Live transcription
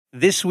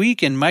This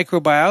Week in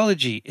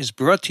Microbiology is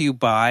brought to you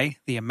by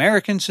the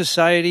American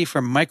Society for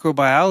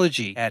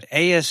Microbiology at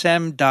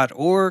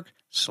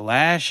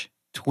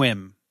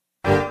asm.org/TWiM.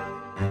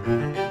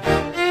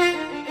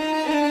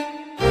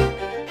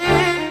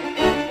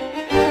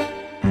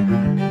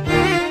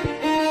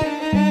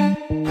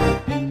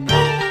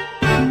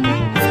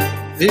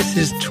 This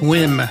is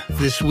TWiM,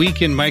 This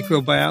Week in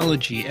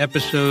Microbiology,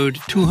 episode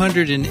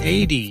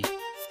 280.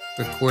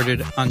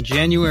 Recorded on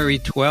January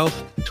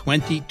 12th,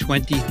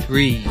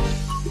 2023.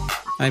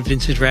 I'm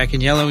Vincent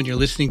Racaniello, and you're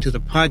listening to the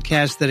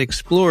podcast that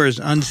explores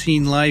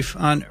unseen life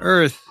on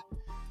Earth.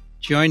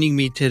 Joining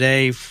me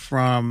today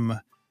from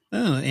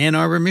Ann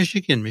Arbor,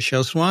 Michigan,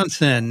 Michelle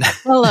Swanson.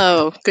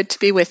 Hello, good to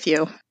be with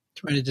you.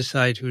 Trying to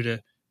decide who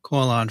to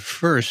call on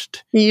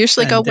first. You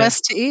usually go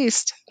west to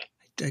east.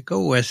 I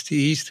go west to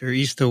east or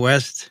east to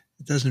west.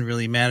 It doesn't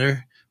really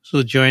matter.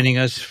 So joining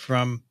us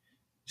from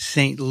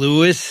St.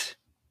 Louis,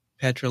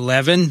 Petra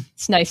Levin.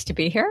 It's nice to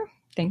be here.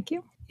 Thank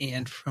you.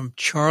 And from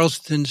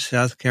Charleston,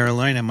 South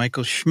Carolina,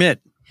 Michael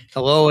Schmidt.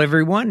 Hello,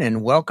 everyone,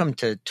 and welcome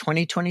to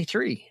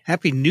 2023.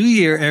 Happy New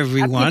Year,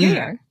 everyone. Happy New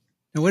Year.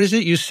 Now, what is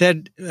it? You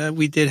said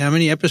we did how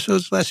many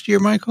episodes last year,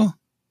 Michael?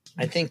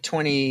 I think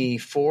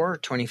 24,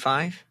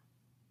 25.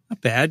 Not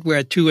bad. We're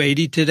at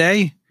 280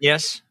 today.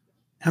 Yes.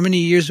 How many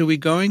years are we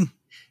going?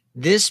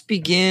 This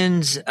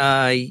begins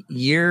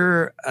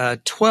year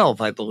 12,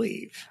 I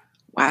believe.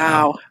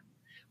 Wow.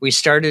 We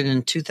started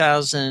in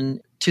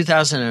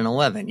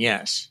 2011,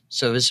 yes.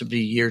 So this would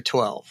be year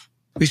 12.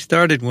 We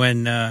started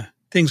when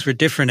things were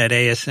different at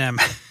ASM.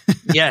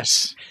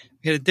 Yes.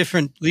 We had a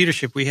different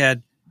leadership. We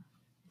had,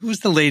 who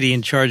was the lady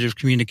in charge of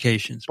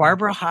communications?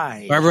 Barbara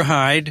Hyde. Barbara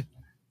Hyde.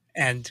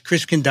 And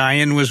Chris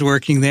Condayan was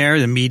working there,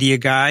 the media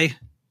guy.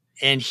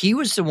 And he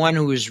was the one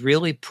who was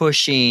really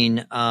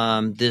pushing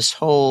this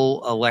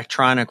whole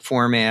electronic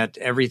format,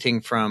 everything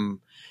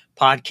from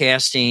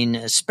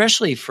podcasting,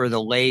 especially for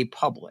the lay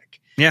public.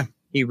 Yeah.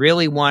 He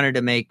really wanted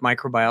to make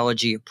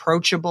microbiology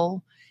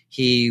approachable.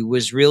 He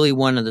was really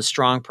one of the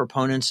strong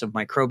proponents of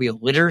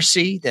microbial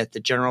literacy, that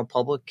the general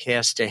public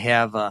has to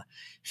have a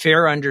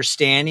fair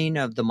understanding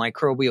of the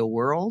microbial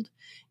world.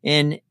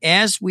 And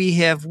as we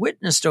have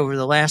witnessed over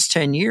the last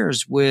 10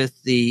 years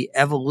with the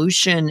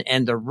evolution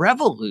and the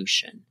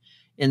revolution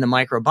in the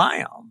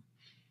microbiome,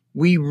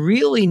 we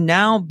really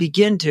now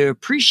begin to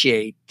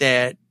appreciate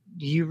that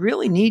you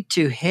really need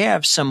to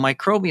have some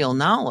microbial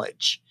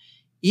knowledge,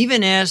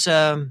 even as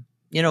a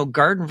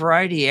garden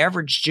variety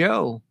average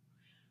Joe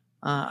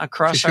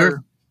across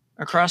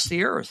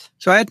the earth.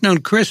 So I had known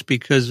Chris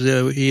because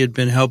he had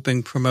been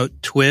helping promote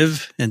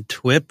TWiV and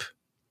TWiP,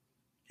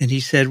 and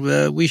he said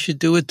we should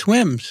do a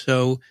TWiM.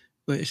 So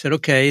I said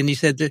okay, and he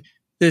said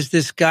there's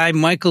this guy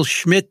Michael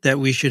Schmidt that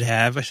we should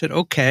have. I said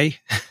okay.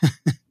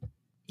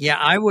 Yeah,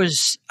 I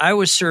was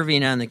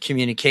serving on the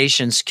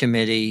communications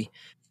committee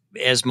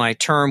as my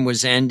term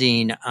was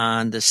ending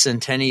on the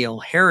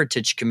Centennial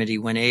Heritage Committee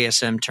when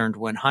ASM turned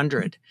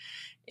 100.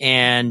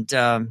 And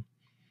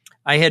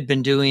I had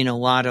been doing a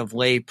lot of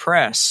lay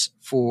press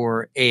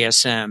for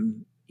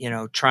ASM,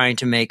 trying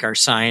to make our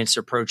science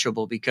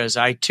approachable, because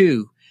I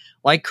too,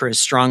 like Chris,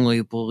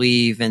 strongly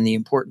believe in the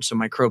importance of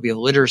microbial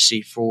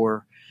literacy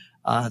for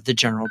the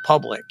general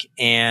public.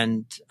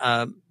 And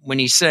when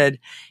he said,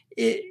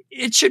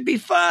 it should be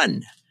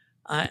fun,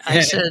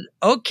 I said,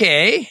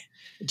 okay.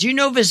 Do you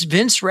know this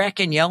Vince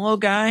Racaniello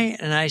guy?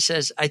 And I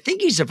says, I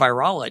think he's a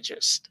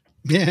virologist.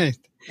 Yeah.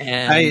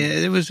 And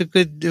it was a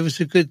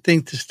good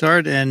thing to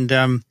start. And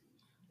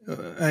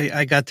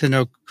I got to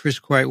know Chris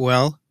quite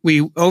well.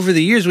 Over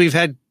the years, we've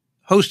had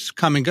hosts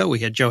come and go. We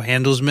had Joe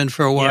Handelsman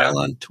for a while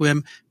on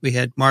TWiM. We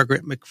had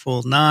Margaret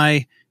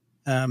McFull-Nye.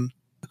 Of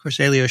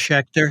course, Elio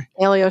Schechter.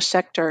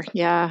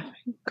 Yeah.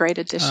 Great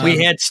addition.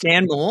 We had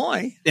Stan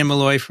Malloy.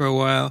 For a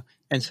while,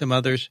 and some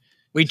others.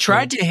 We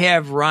tried to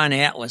have Ron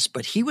Atlas,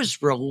 but he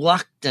was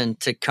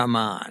reluctant to come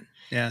on,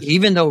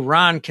 even though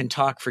Ron can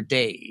talk for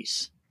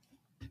days.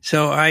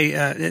 So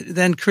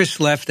then Chris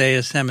left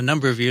ASM a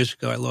number of years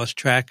ago. I lost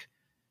track.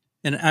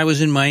 And I was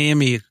in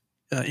Miami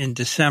in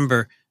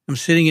December. I'm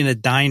sitting in a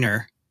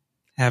diner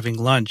having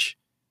lunch,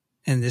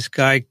 and this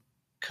guy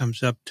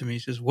comes up to me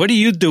and says, "What are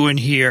you doing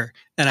here?"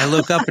 And I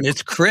look up, and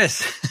it's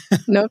Chris.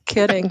 No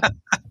kidding.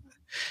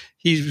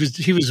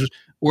 He was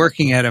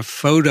working at a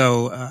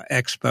photo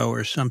expo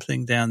or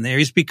something down there.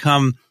 He's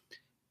become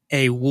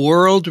a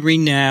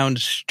world-renowned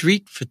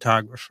street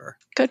photographer.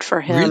 Good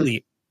for him.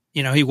 Really,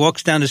 he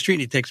walks down the street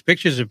and he takes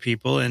pictures of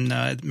people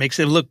and makes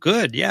it look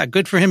good. Yeah,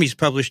 good for him. He's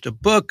published a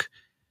book,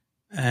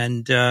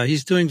 and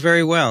he's doing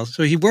very well.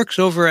 So he works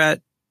over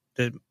at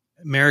the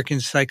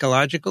American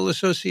Psychological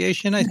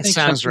Association, I think.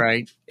 Sounds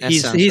right.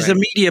 He's a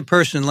media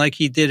person like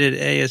he did at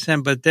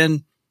ASM, but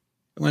then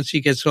once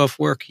he gets off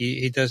work,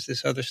 he does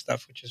this other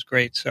stuff, which is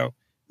great. So it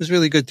was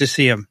really good to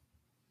see him.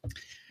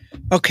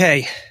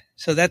 Okay,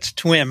 so that's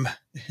TWiM.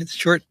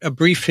 It's a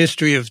brief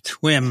history of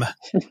TWiM.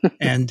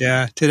 And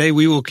today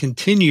we will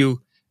continue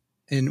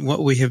in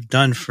what we have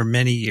done for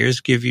many years,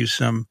 give you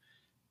some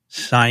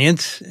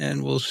science,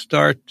 and we'll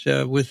start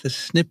with a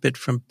snippet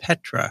from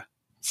Petra.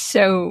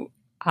 So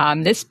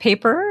this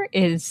paper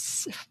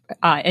is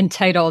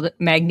entitled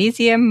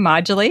Magnesium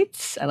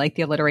Modulates, I like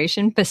the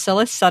alliteration,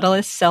 Bacillus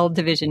subtilis Cell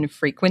Division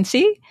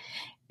Frequency.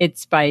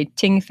 It's by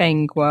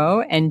Ting-Feng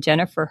Guo and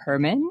Jennifer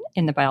Herman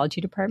in the biology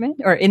department,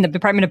 or in the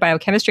Department of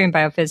Biochemistry and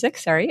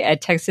Biophysics,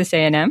 at Texas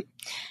A&M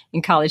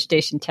in College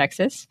Station,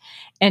 Texas.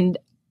 And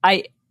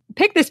I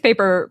picked this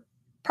paper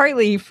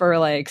partly for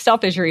like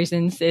selfish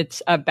reasons.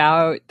 It's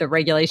about the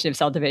regulation of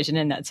cell division,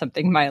 and that's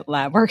something my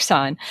lab works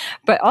on.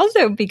 But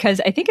also because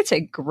I think it's a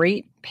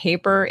great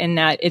paper in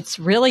that it's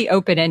really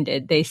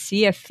open-ended. They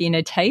see a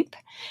phenotype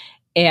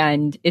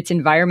and it's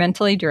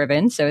environmentally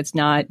driven. So it's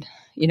not,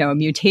 a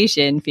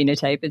mutation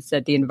phenotype. It's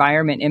that the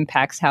environment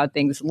impacts how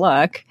things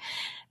look,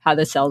 how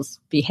the cells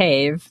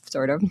behave,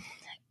 sort of.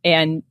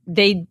 And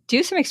they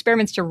do some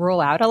experiments to rule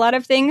out a lot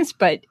of things,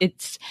 but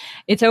it's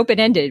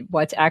open-ended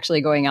what's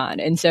actually going on.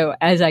 And so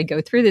as I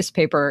go through this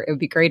paper, it would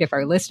be great if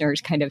our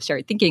listeners kind of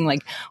start thinking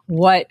like,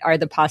 what are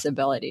the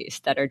possibilities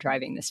that are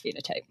driving this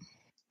phenotype?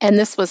 And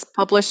this was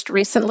published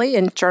recently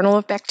in Journal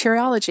of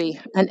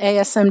Bacteriology, an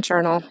ASM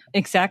journal.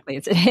 Exactly.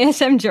 It's an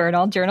ASM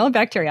journal, Journal of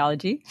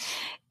Bacteriology.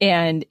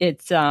 And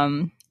it's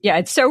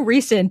it's so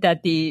recent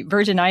that the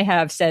version I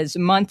have says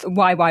month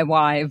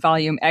YYY,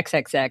 volume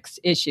XXX,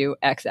 issue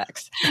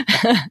XX.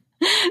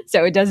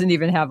 So it doesn't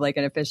even have like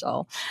an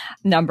official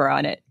number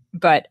on it.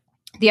 But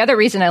the other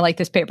reason I like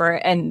this paper,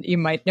 and you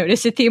might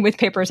notice a theme with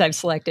papers I've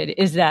selected,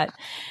 is that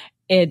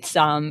it's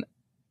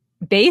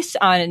based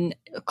on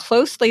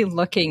closely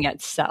looking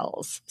at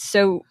cells.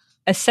 So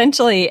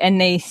essentially, and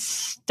they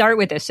start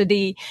with this. So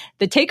the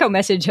take-home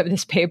message of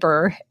this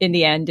paper in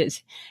the end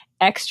is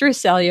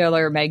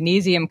extracellular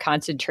magnesium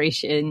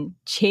concentration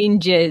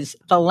changes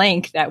the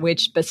length at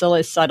which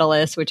Bacillus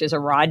subtilis, which is a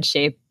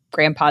rod-shaped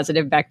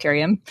gram-positive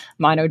bacterium,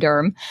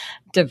 monoderm,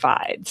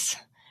 divides.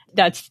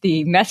 That's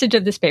the message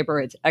of this paper.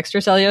 It's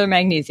extracellular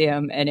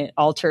magnesium, and it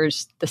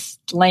alters the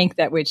length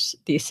at which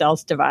these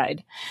cells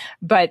divide.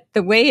 But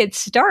the way it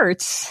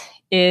starts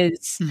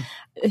is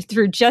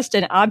through just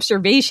an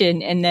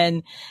observation and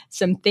then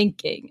some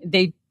thinking.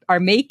 They are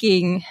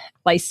making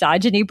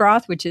lysogeny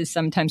broth, which is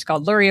sometimes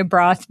called luria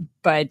broth,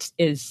 but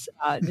is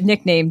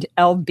nicknamed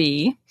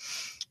LB.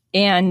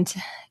 And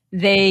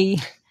they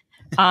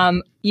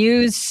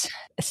use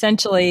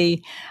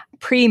essentially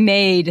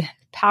pre-made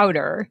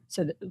powder.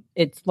 So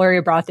its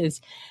luria broth is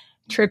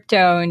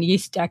tryptone,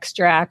 yeast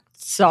extract,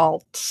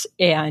 salt,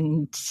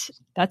 and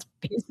that's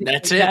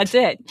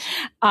it.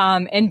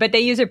 But they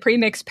use a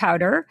pre-mixed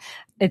powder.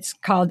 It's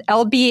called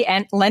LB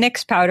and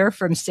Lennox powder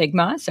from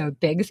Sigma, so a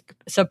big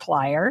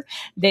supplier.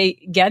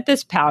 They get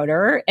this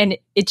powder, and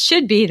it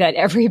should be that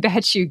every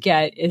batch you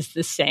get is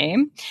the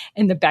same,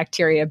 and the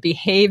bacteria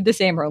behave the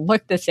same or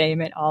look the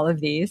same in all of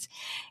these.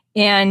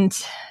 And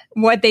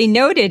what they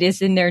noted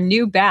is in their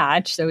new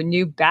batch, so a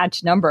new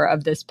batch number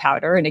of this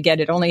powder, and again,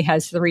 it only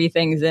has 3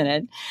 things in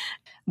it,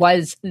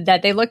 was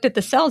that they looked at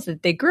the cells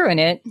that they grew in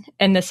it,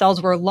 and the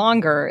cells were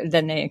longer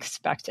than they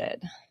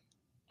expected.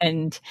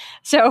 And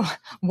so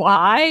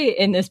why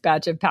in this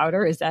batch of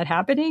powder is that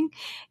happening?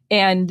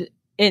 And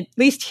at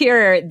least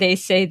here, they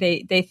say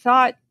they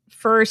thought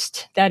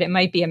first that it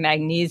might be a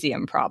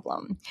magnesium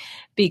problem,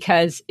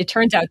 because it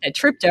turns out that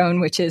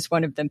tryptone, which is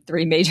one of the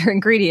 3 major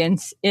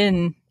ingredients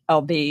in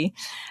LB,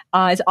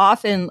 is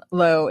often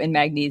low in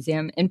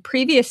magnesium. And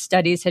previous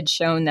studies had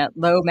shown that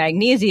low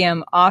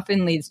magnesium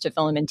often leads to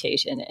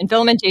filamentation. And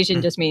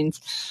filamentation just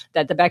means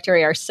that the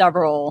bacteria are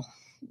several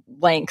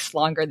lengths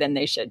longer than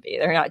they should be.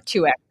 They're not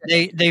too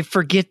active. They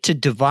forget to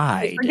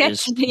divide.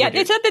 It's not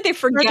that they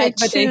forget,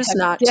 but they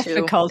have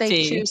difficulty.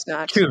 They choose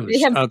not to. They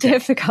have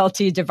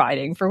difficulty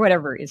dividing for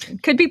whatever reason.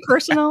 Could be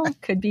personal,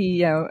 could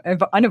be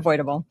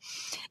unavoidable.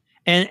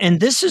 And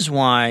this is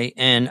why,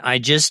 and I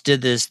just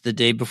did this the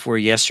day before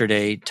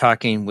yesterday,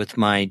 talking with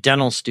my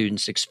dental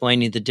students,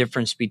 explaining the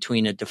difference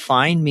between a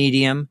defined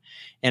medium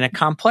and a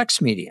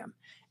complex medium.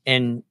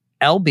 And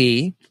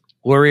LB,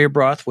 luria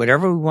broth,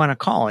 whatever we want to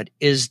call it,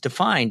 is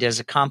defined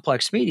as a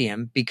complex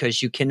medium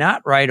because you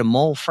cannot write a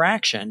mole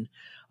fraction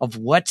of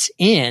what's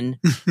in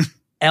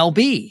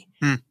LB.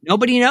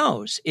 Nobody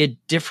knows.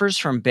 It differs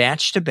from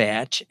batch to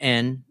batch,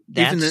 and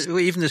that's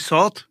even the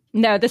salt.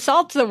 No, the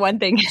salt's the one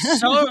thing.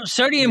 So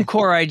sodium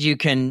chloride you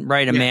can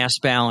write a mass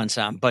balance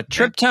on, but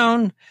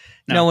tryptone,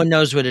 no one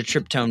knows what a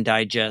tryptone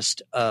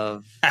digest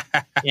of,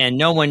 and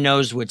no one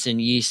knows what's in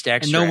yeast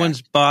extract. And no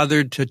one's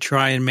bothered to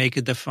try and make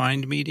a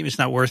defined medium. It's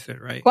not worth it,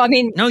 right? Well, I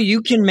mean, no,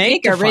 you can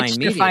make a rich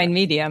defined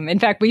medium. In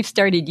fact, we've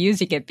started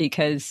using it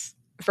because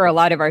for a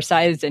lot of our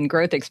size and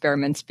growth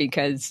experiments,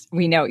 because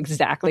we know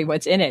exactly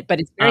what's in it,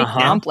 but it's very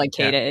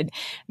complicated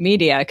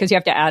media because you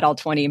have to add all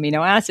 20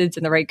 amino acids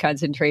in the right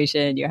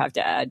concentration. You have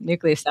to add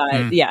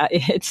nucleoside.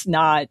 It's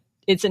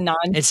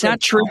not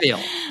trivial.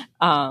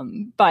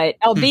 But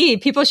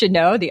LB, people should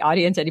know, the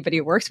audience, anybody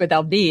who works with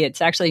LB,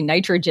 it's actually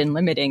nitrogen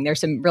limiting.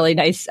 There's some really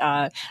nice,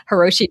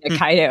 Hiroshi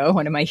Nikaido,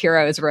 one of my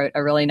heroes, wrote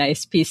a really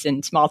nice piece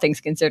in Small Things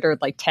Considered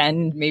like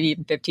 10, maybe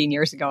even 15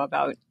 years ago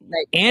about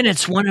nitrogen. And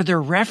it's one of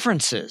their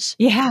references.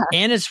 Yeah.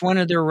 And it's one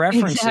of their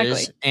references.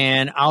 Exactly.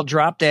 And I'll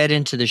drop that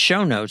into the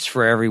show notes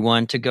for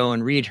everyone to go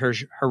and read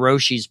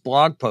Hiroshi's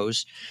blog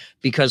post,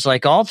 because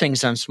like all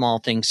things on Small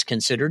Things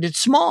Considered, it's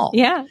small.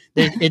 Yeah.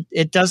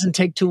 It doesn't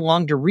take too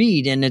long to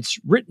read, and it's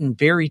written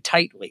very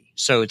tightly.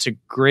 So it's a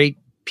great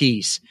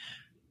piece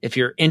if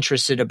you're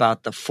interested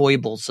about the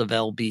foibles of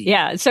LB.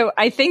 Yeah. So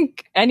I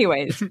think,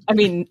 anyways, I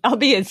mean,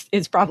 LB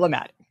is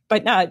problematic,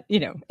 but not,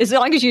 as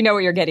long as you know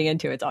what you're getting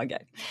into, it's all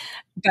good.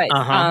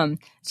 But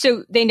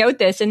so they note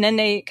this, and then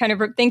they kind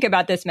of think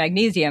about this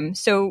magnesium.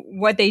 So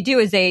what they do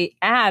is they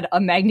add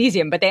a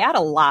magnesium, but they add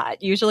a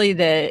lot. Usually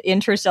the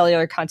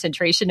intracellular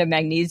concentration of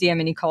magnesium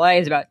in E. coli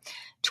is about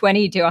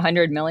 20 to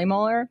 100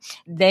 millimolar.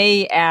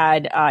 They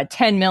add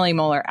 10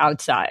 millimolar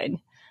outside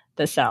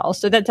the cell.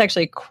 So that's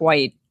actually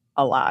quite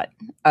a lot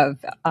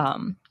of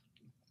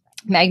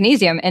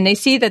magnesium. And they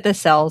see that the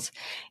cells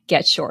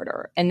get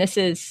shorter. And this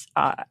is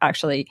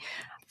actually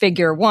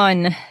figure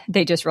 1.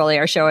 They just really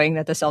are showing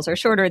that the cells are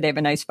shorter. They have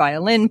a nice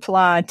violin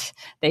plot.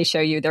 They show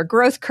you their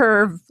growth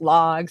curve,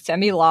 log,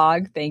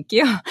 semi-log. Thank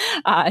you.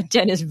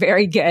 Jen is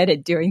very good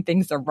at doing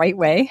things the right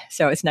way.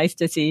 So it's nice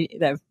to see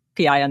the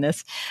PI on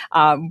this.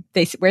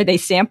 Where they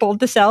sampled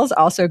the cells,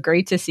 also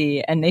great to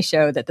see. And they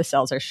show that the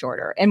cells are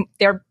shorter. And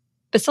their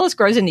bacillus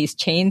grows in these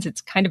chains.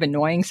 It's kind of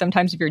annoying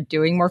sometimes if you're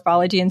doing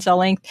morphology and cell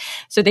length.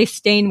 So they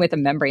stain with a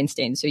membrane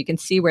stain. So you can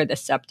see where the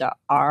septa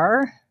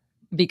are,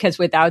 because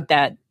without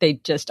that, they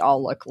just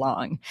all look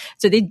long.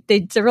 So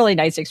it's a really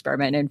nice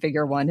experiment in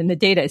figure 1, and the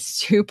data is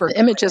super The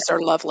images are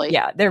lovely.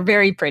 Yeah, they're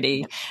very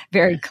pretty,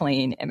 very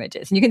clean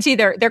images. And you can see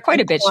they're quite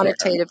a bit shorter.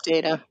 Quantitative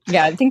data.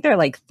 Yeah, I think they're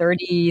like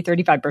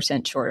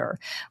 35% shorter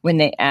when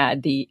they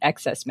add the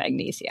excess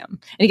magnesium.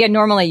 And again,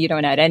 normally you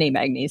don't add any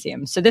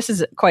magnesium. So this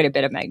is quite a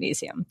bit of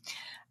magnesium.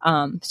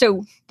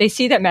 So they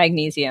see that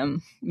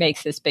magnesium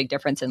makes this big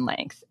difference in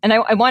length. And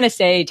I want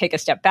to take a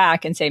step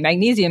back and say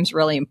magnesium is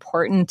really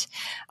important.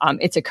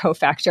 It's a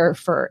cofactor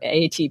for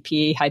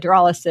ATP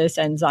hydrolysis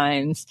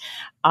enzymes.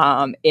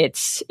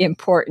 It's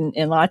important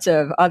in lots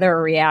of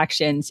other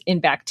reactions in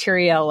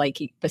bacteria like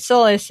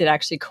bacillus. It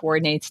actually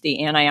coordinates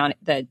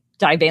the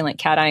divalent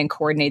cation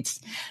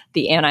coordinates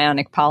the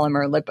anionic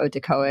polymer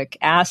lipodocoic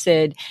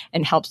acid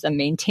and helps them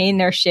maintain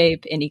their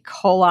shape. In E.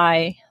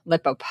 coli,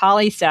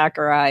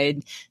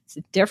 lipopolysaccharide, it's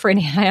a different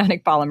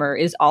anionic polymer,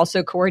 is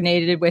also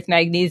coordinated with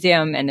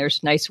magnesium. And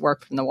there's nice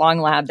work from the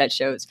Wong lab that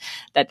shows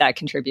that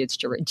contributes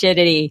to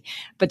rigidity.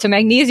 But so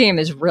magnesium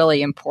is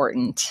really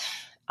important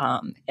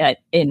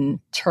in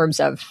terms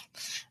of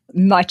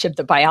much of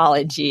the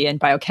biology and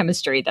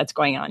biochemistry that's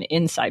going on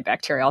inside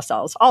bacterial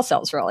cells, all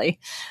cells really.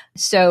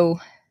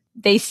 So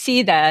they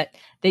see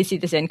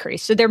this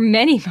increase. So there are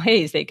many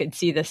ways they could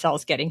see the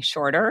cells getting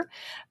shorter,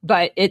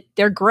 but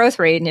their growth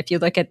rate, and if you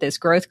look at this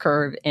growth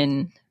curve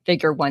in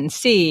figure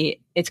 1C,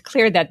 it's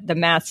clear that the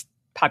mass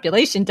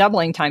population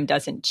doubling time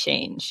doesn't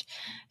change.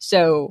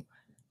 So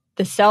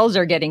the cells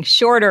are getting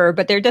shorter,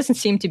 but there doesn't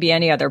seem to be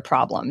any other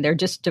problem. They're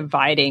just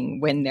dividing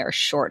when they're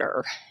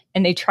shorter.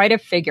 And they try to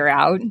figure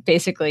out,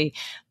 basically,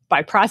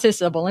 by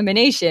process of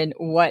elimination,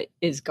 what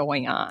is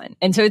going on.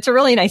 And so it's a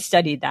really nice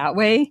study that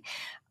way.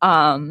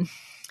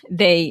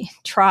 They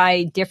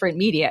try different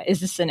media.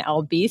 Is this an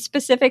LB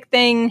specific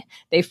thing?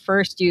 They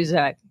first use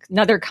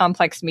another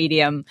complex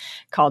medium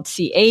called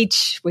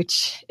CH,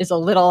 which is a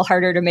little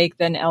harder to make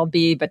than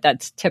LB, but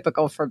that's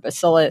typical for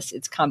bacillus.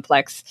 It's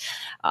complex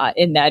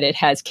in that it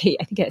has,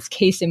 I think it has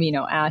case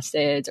amino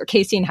acids or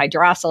casein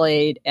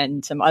hydrosylate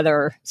and some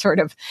other sort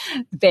of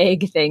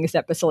vague things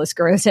that bacillus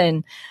grows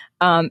in.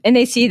 And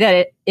they see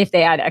that if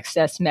they add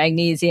excess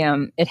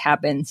magnesium, it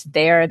happens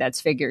there.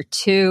 That's figure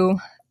 2.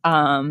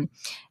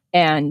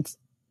 And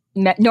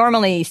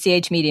normally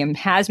CH medium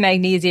has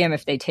magnesium.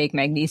 If they take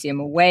magnesium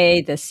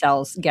away, the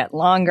cells get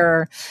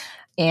longer.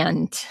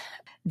 And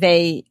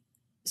they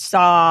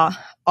saw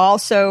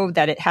also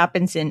that it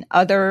happens in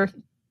other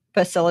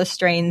bacillus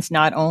strains,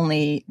 not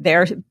only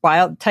their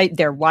wild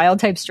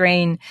type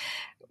strain,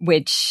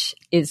 which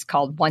is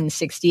called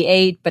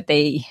 168, but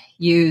they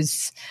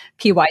use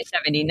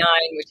PY79,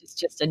 which is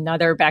just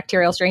another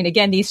bacterial strain.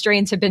 Again, these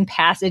strains have been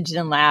passaged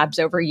in labs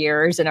over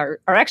years and are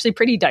actually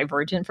pretty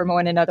divergent from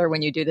one another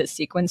when you do this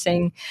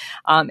sequencing.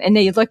 And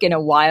they look in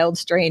a wild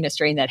strain, a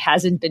strain that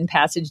hasn't been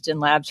passaged in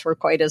labs for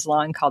quite as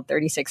long, called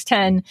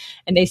 3610,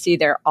 and they see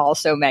they're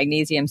also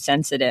magnesium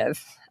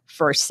sensitive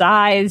for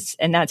size.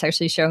 And that's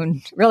actually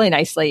shown really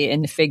nicely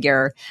in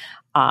figure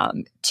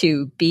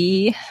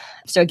 2B.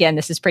 So again,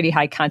 this is pretty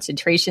high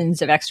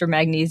concentrations of extra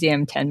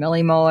magnesium, 10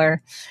 millimolar.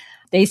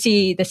 They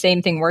see the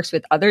same thing works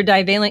with other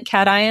divalent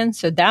cations.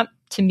 So that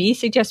to me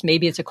suggests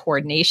maybe it's a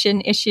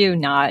coordination issue,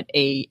 not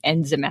a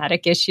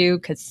enzymatic issue,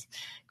 because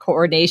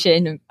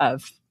coordination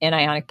of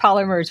anionic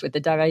polymers with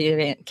the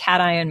divalent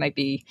cation might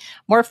be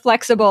more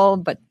flexible,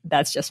 but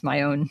that's just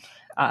my own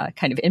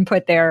kind of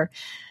input there.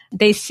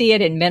 They see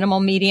it in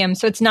minimal medium.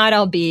 So it's not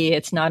LB,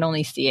 it's not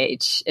only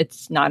CH,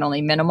 it's not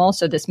only minimal.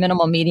 So this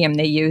minimal medium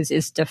they use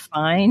is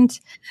defined.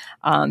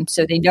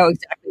 So they know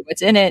exactly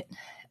what's in it.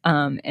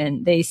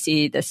 And they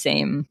see the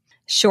same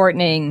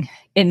shortening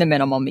in the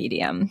minimal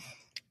medium.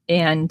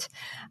 And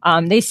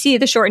they see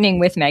the shortening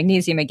with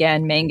magnesium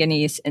again,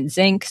 manganese, and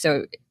zinc.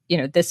 So,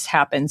 this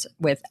happens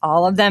with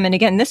all of them. And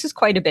again, this is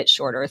quite a bit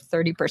shorter.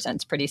 30%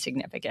 is pretty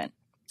significant.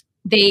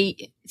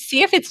 They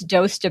see if it's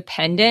dose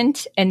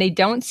dependent, and they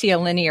don't see a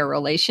linear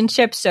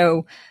relationship.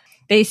 So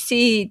they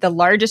see the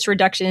largest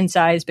reduction in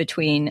size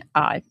between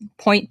 0.2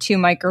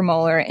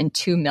 micromolar and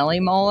 2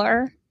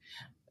 millimolar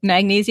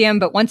magnesium.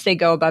 But once they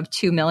go above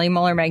 2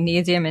 millimolar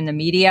magnesium in the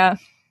media,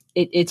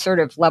 it sort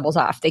of levels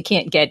off. They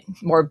can't get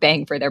more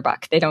bang for their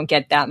buck. They don't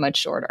get that much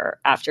shorter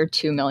after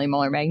 2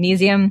 millimolar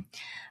magnesium.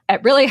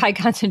 At really high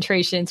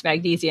concentrations,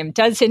 magnesium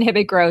does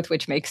inhibit growth,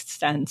 which makes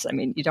sense. I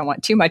mean, you don't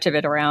want too much of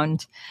it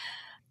around.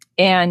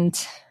 And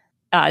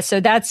so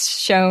that's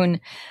shown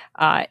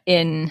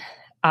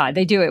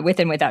they do it with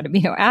and without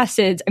amino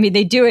acids. I mean,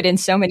 they do it in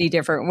so many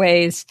different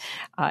ways.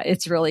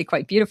 It's really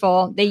quite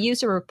beautiful. They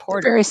use a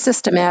reporter. Very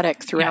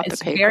systematic throughout the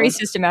paper. It's very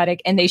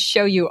systematic, and they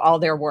show you all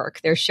their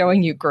work. They're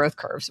showing you growth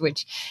curves,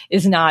 which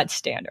is not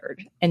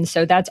standard. And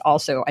so that's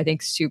also, I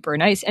think, super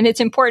nice. And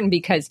it's important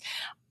because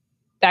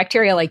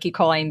bacteria like E.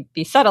 coli and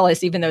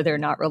bacillus, even though they're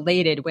not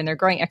related, when they're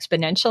growing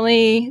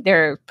exponentially,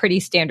 they're pretty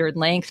standard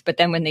length. But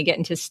then when they get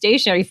into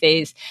stationary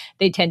phase,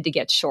 they tend to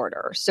get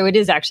shorter. So it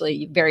is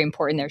actually very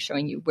important. They're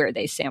showing you where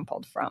they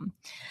sampled from.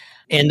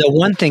 And the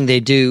one thing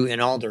they do in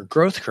all their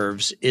growth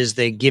curves is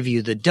they give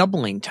you the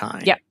doubling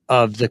time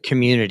of the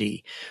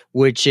community,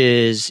 which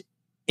is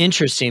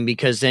interesting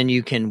because then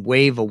you can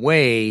wave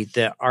away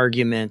the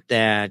argument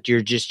that you're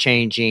just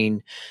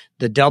changing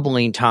the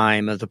doubling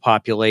time of the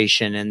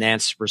population, and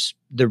that's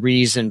the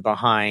reason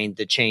behind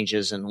the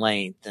changes in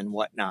length and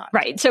whatnot.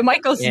 Right. So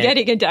Michael's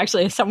getting into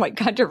actually a somewhat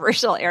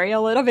controversial area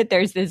a little bit.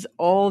 There's this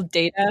old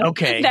data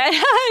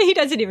that he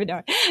doesn't even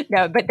know.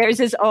 No, but there's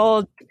this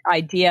old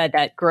idea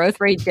that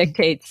growth rate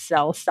dictates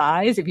cell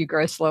size. If you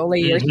grow slowly,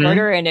 you're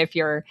shorter, and if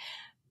you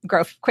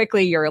grow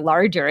quickly, you're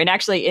larger. And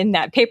actually in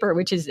that paper,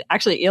 which is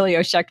actually Elio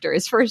Schechter,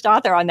 his first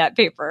author on that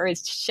paper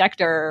is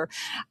Schechter,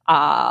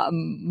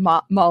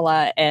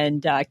 Molla,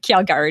 and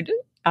Kjellgaard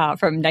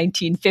from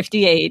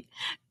 1958.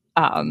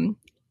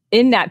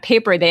 In that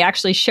paper, they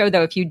actually show,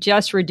 though, if you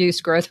just reduce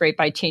growth rate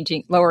by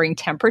lowering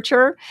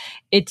temperature,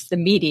 it's the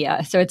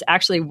media. So it's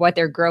actually what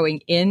they're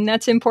growing in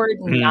that's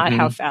important, not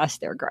how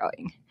fast they're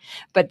growing.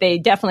 But they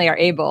definitely are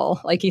able,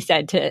 like you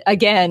said, to,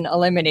 again,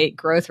 eliminate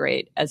growth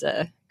rate as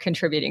a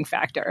contributing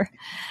factor.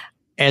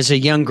 As a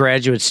young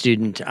graduate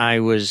student,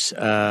 I was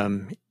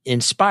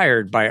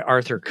inspired by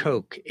Arthur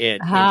Koch at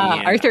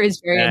Indiana. Arthur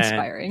is very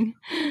inspiring.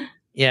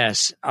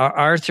 Yes.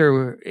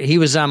 Arthur, he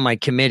was on my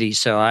committee,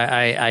 so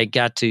I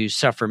got to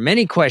suffer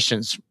many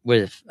questions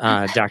with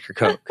Dr.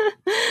 Koch.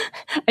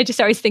 I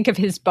just always think of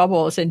his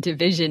bubbles and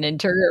division and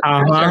turgor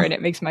pressure, and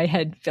it makes my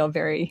head feel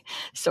very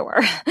sore.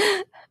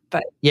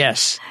 But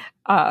yes.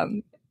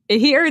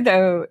 Here,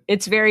 though,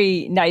 it's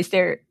very nice.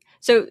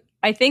 So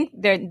I think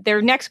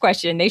their next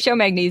question, they show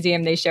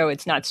magnesium, they show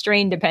it's not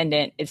strain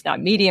dependent, it's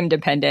not medium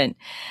dependent.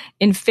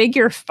 In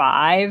figure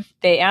 5,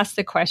 they ask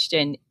the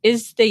question,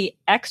 is the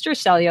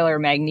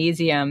extracellular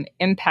magnesium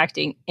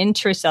impacting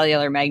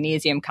intracellular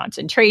magnesium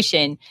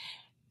concentration?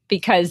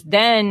 Because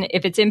then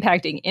if it's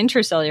impacting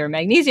intracellular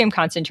magnesium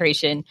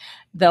concentration,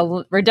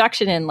 the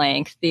reduction in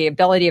length, the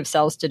ability of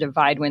cells to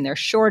divide when they're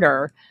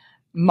shorter,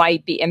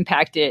 might be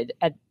impacted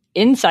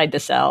inside the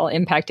cell,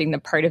 impacting the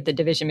part of the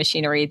division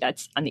machinery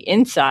that's on the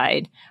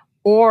inside,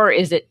 or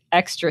is it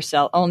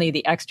only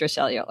the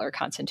extracellular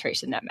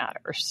concentration that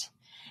matters?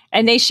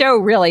 And they show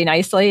really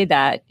nicely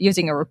that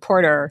using a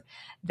reporter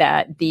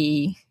that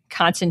the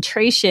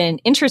concentration,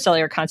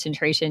 intracellular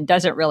concentration,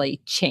 doesn't really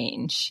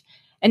change.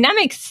 And that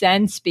makes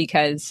sense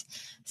because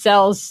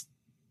cells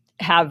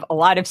have a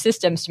lot of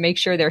systems to make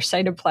sure their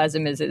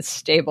cytoplasm is as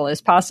stable as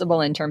possible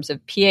in terms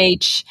of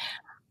pH.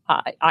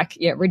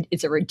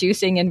 It's a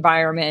reducing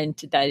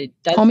environment that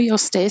it does.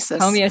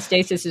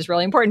 Homeostasis is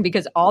really important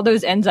because all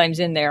those enzymes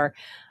in there,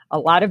 a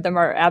lot of them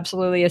are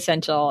absolutely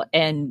essential,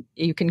 and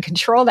you can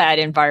control that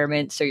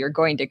environment. So you're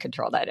going to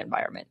control that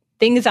environment.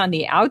 Things on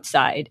the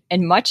outside,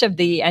 and much of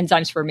the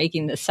enzymes for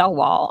making the cell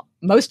wall,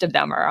 most of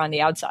them are on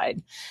the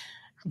outside.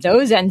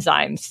 Those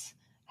enzymes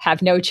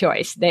have no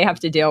choice. They have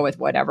to deal with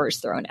whatever's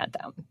thrown at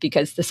them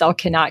because the cell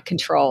cannot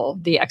control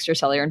the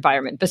extracellular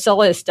environment.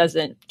 Bacillus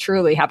doesn't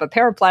truly have a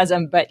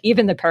paraplasm, but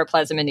even the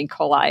paraplasm in E.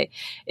 coli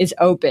is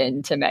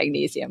open to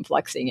magnesium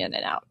fluxing in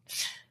and out.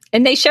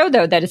 And they show,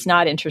 though, that it's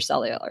not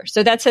intracellular.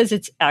 So that says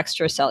it's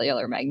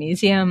extracellular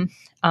magnesium.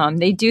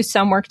 They do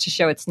some work to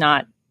show it's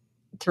not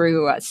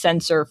through a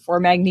sensor for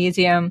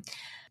magnesium.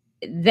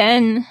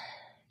 Then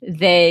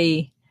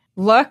they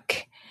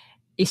look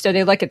at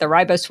the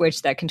ribose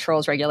switch that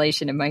controls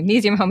regulation of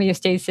magnesium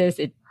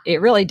homeostasis.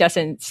 It really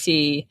doesn't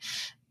see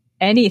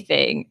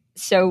anything.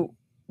 So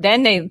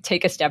Then they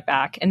take a step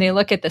back and they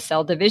look at the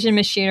cell division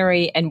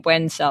machinery and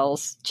when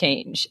cells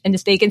change. And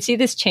they can see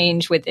this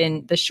change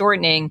within the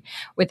shortening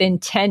within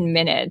 10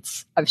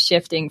 minutes of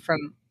shifting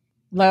from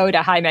low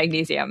to high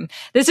magnesium.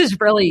 This is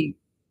really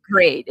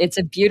great. It's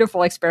a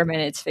beautiful experiment.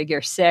 It's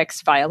figure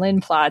 6,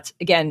 violin plots.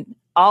 Again,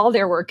 all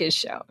their work is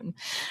shown.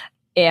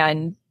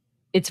 And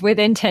it's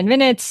within 10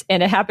 minutes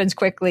and it happens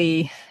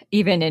quickly,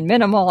 even in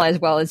minimal as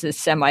well as this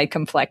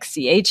semi-complex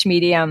CH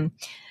medium.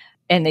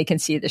 And they can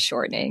see the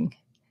shortening.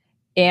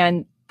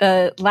 And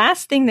the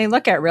last thing they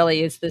look at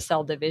really is the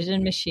cell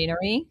division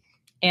machinery.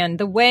 And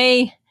the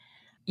way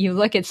you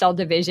look at cell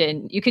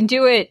division, you can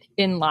do it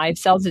in live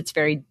cells.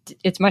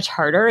 It's much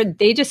harder.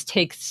 They just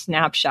take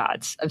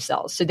snapshots of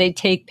cells. So they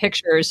take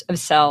pictures of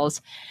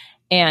cells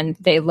and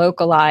they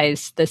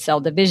localize the cell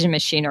division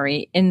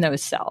machinery in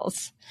those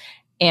cells.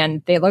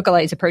 And they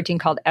localize a protein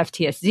called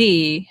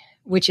FTSZ,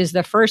 which is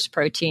the first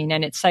protein,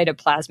 and it's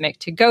cytoplasmic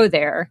to go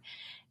there.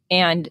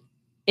 And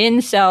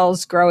in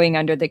cells growing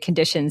under the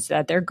conditions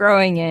that they're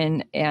growing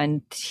in,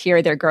 and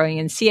here they're growing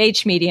in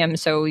CH medium,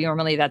 so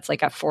normally that's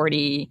like a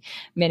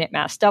 40-minute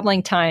mass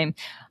doubling time.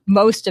 A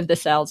lot of the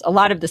cells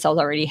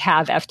already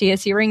have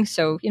FTSE rings,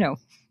 so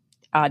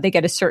they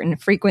get a certain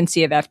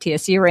frequency of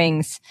FTSE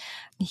rings.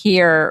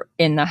 Here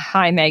in the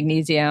high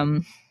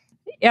magnesium,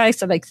 I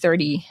said like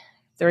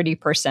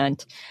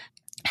 30%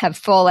 have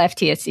full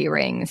FTSE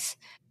rings.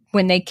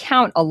 When they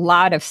count a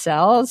lot of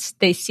cells,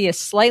 they see a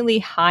slightly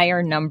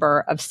higher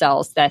number of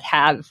cells that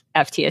have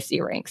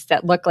FTSE rings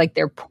that look like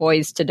they're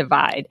poised to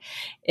divide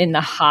in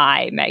the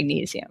high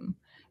magnesium.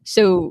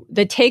 So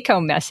the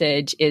take-home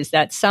message is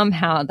that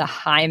somehow the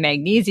high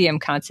magnesium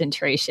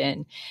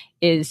concentration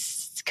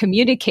is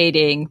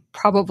communicating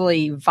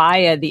probably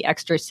via the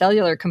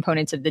extracellular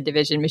components of the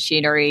division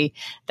machinery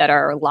that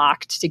are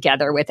locked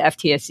together with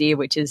FTSE,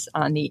 which is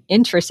on the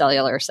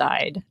intracellular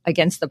side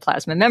against the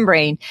plasma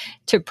membrane,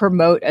 to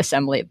promote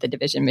assembly of the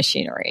division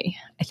machinery,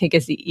 I think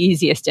is the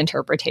easiest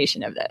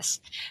interpretation of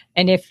this.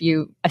 And if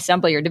you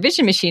assemble your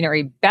division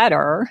machinery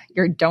better,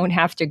 you don't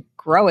have to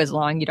grow as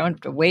long, you don't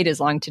have to wait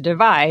as long to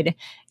divide,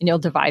 and you'll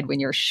divide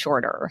when you're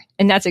shorter.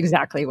 And that's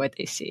exactly what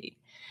they see.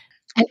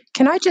 And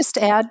can I just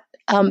add,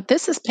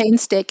 this is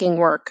painstaking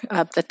work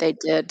that they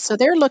did. So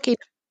they're looking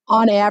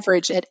on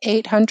average at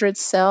 800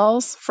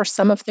 cells for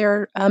some of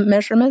their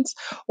measurements,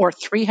 or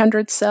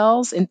 300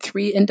 cells in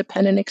 3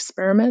 independent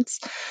experiments,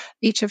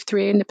 each of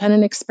 3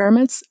 independent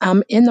experiments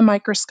in the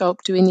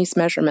microscope doing these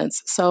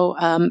measurements. So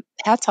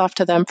hats off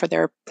to them for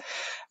their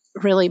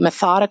really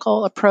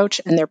methodical approach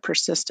and their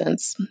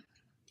persistence.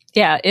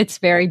 Yeah, it's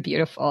very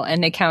beautiful.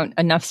 And they count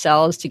enough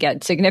cells to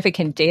get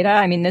significant data.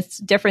 I mean, this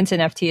difference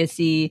in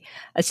FTSE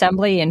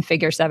assembly in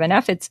figure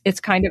 7F, it's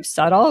kind of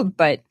subtle,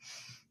 but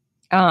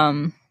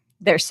they're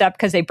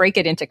because they break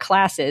it into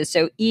classes.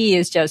 So E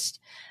is just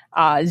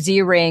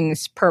Z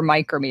rings per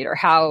micrometer.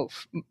 How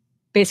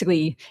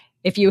basically,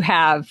 if you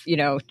have,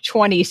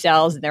 20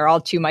 cells and they're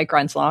all 2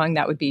 microns long,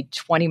 that would be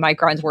 20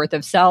 microns worth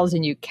of cells,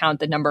 and you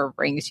count the number of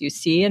rings you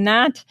see in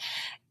that.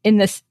 In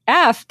this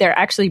F, they're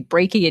actually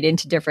breaking it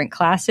into different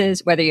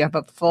classes. Whether you have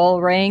a full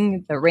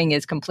ring, the ring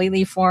is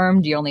completely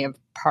formed. You only have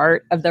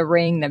part of the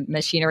ring. The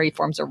machinery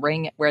forms a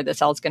ring where the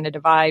cell's going to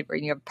divide, where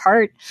you have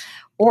part.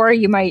 Or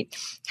you might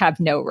have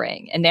no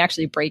ring. And they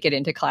actually break it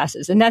into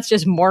classes. And that's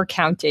just more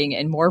counting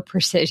and more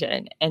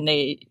precision. And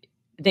they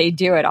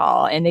do it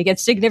all. And they get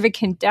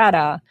significant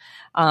data,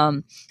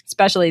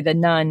 especially the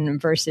none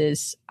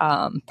versus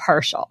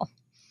partial.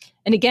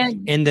 And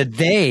again, and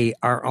they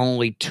are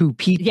only 2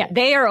 people. Yeah,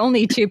 they are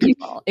only 2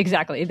 people.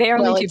 Exactly. They are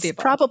only 2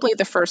 people. Probably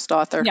the first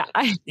author. Yeah.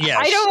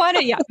 I don't want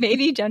to,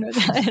 maybe Jen was.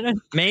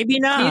 Maybe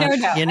not. You don't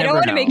know. I don't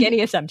want to make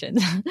any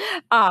assumptions.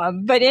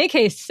 But in any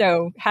case,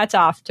 so hats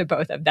off to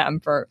both of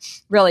them for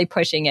really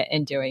pushing it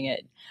and doing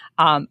it.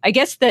 I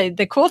guess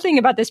the cool thing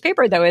about this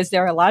paper, though, is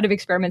there are a lot of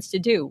experiments to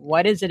do.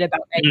 What is it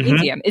about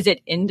magnesium? Mm-hmm. Is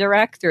it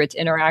indirect through its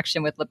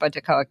interaction with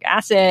lipotecoic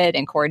acid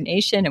and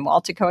coordination and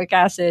maltocoic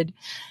acid,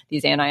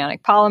 these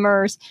anionic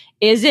polymers?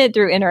 Is it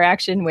through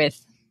interaction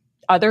with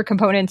other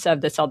components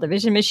of the cell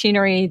division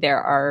machinery?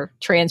 There are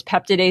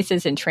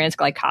transpeptidases and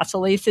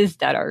transglycosylases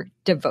that are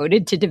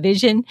devoted to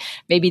division.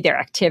 Maybe their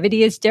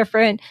activity is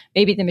different.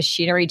 Maybe the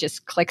machinery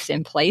just clicks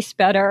in place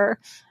better.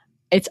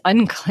 It's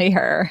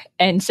unclear.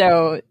 And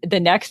so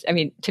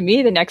to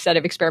me, the next set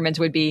of experiments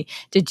would be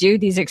to do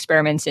these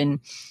experiments in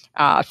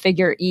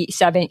figure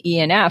 7, E,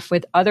 and F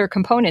with other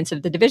components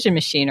of the division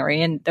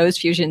machinery. And those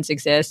fusions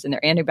exist, and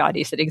they're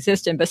antibodies that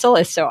exist in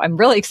bacillus. So I'm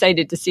really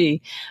excited to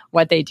see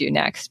what they do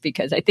next,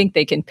 because I think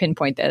they can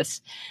pinpoint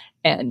this.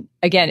 And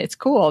again, it's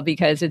cool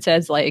because it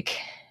says like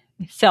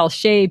cell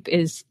shape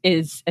is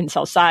and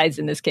cell size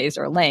in this case,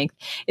 or length,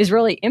 is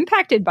really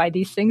impacted by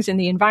these things in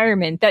the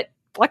environment that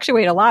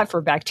fluctuate a lot for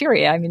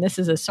bacteria. I mean, this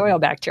is a soil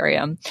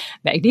bacterium.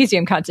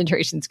 Magnesium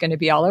concentration is going to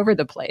be all over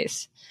the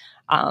place.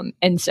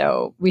 And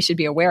so we should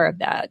be aware of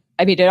that.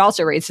 I mean, it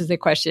also raises the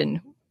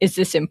question, is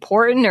this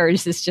important, or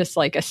is this just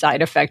like a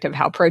side effect of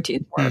how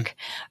proteins work?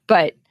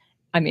 But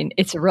I mean,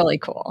 it's really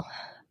cool.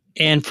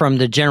 And from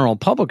the general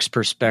public's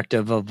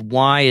perspective of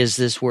why is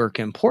this work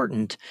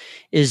important,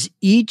 is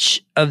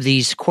each of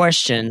these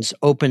questions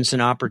opens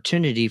an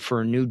opportunity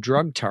for a new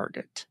drug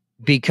target.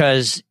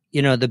 Because,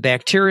 the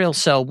bacterial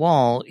cell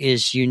wall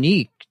is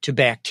unique to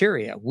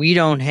bacteria. We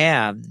don't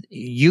have,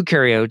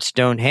 eukaryotes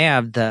don't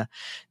have the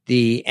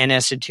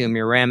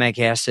N-acetyl-uramic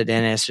acid,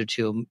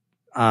 N-acetyl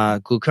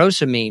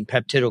glucosamine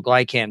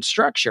peptidoglycan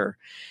structure.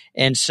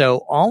 And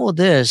so all of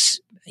this,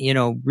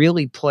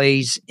 really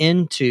plays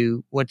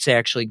into what's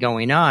actually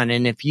going on.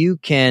 And if you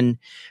can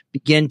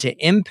begin to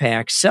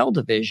impact cell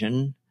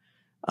division,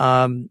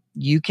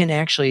 you can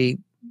actually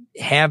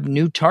have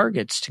new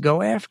targets to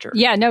go after.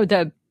 Yeah, no,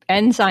 the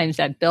enzymes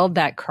that build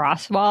that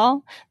cross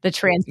wall, the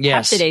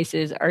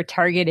transpeptidases, are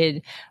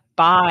targeted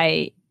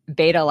by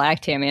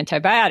beta-lactam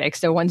antibiotics.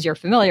 So ones you're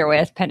familiar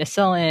with,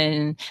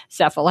 penicillin,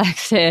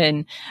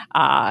 cephalexin,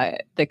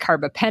 the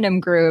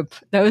carbapenem group,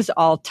 those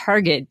all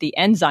target the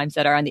enzymes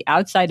that are on the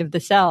outside of the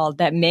cell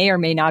that may or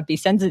may not be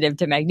sensitive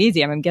to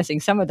magnesium. I'm guessing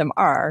some of them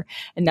are,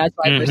 and that's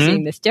why we're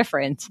seeing this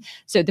difference.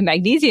 So the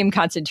magnesium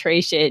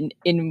concentration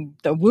in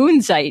the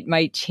wound site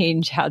might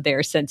change how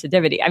their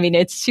sensitivity. I mean,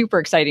 it's super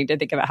exciting to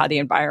think about how the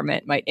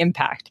environment might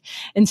impact.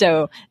 And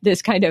so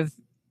this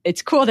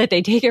it's cool that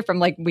they take it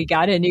from we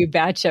got a new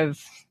batch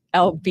of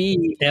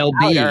LB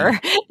powder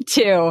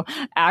to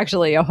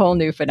actually a whole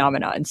new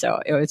phenomenon. So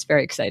it was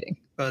very exciting.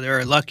 Well,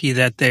 they're lucky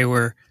that they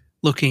were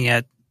looking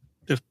at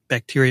the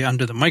bacteria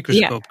under the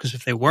microscope, because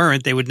if they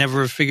weren't, they would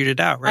never have figured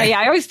it out, right?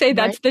 I always say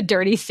that's the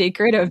dirty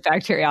secret of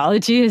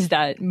bacteriology, is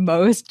that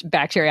most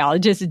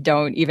bacteriologists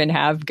don't even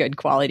have good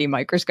quality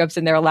microscopes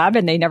in their lab,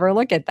 and they never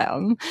look at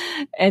them.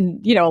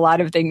 And, a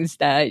lot of things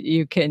that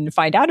you can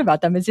find out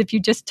about them is if you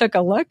just took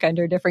a look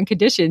under different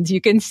conditions,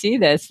 you can see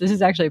this. This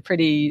is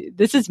actually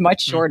this is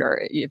much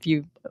shorter. If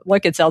you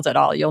look at cells at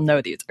all, you'll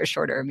know these are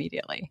shorter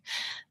immediately.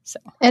 So.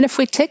 And if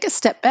we take a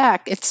step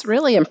back, it's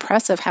really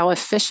impressive how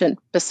efficient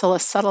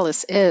Bacillus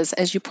subtilis is.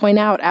 As you point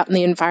out in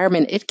the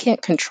environment, it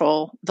can't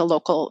control the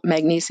local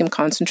magnesium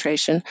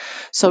concentration.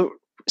 So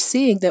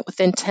seeing that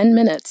within 10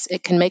 minutes,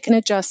 it can make an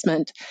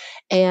adjustment,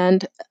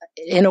 and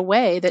in a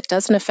way that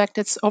doesn't affect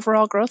its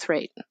overall growth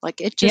rate.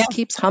 It just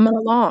keeps humming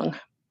along.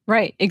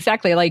 Right,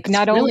 exactly.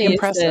 Not really only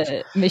impressive. is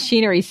the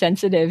machinery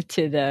sensitive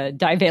to the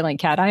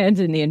divalent cations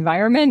in the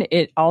environment,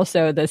 it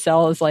also, the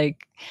cell is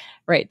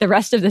the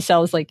rest of the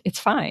cell is it's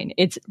fine.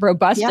 It's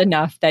robust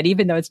enough that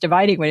even though it's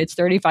dividing when it's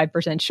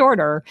 35%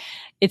 shorter,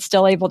 it's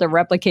still able to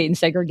replicate and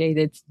segregate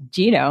its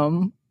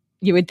genome.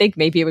 You would think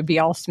maybe it would be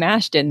all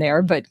smashed in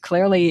there, but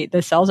clearly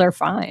the cells are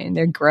fine.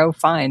 They grow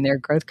fine. Their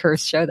growth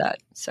curves show that.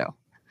 So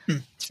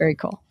it's very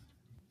cool.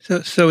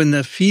 So in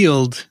the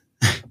field,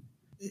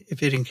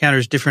 if it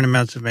encounters different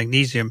amounts of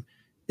magnesium,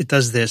 it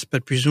does this,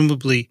 but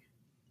presumably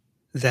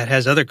that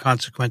has other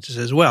consequences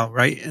as well,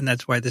 right? And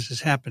that's why this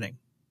is happening.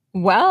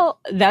 Well,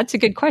 that's a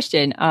good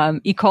question.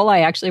 E.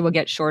 coli actually will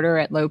get shorter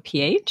at low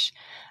pH.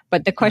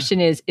 But the question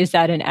is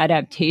that an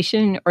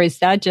adaptation, or is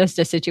that just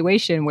a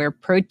situation where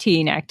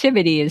protein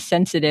activity is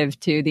sensitive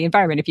to the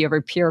environment? If you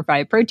ever purify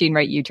a protein,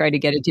 right, you try to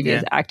get it to be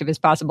as active as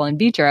possible in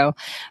vitro.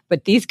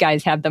 But these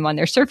guys have them on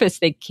their surface.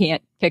 They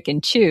can't pick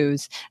and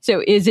choose.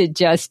 So is it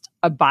just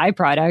a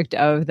byproduct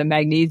of the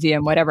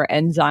magnesium, whatever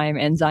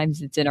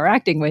enzymes it's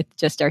interacting with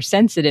just are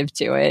sensitive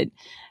to it?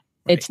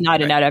 It's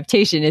not an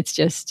adaptation. It's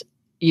just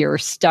you're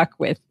stuck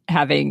with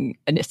having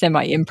a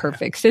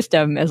semi-imperfect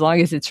system. As long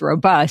as it's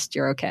robust,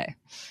 you're okay.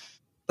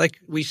 Like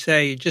we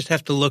say, you just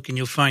have to look and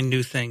you'll find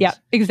new things. Yeah,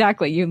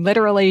 exactly. You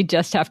literally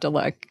just have to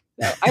look.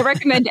 I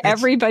recommend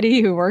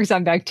everybody who works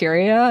on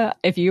bacteria,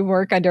 if you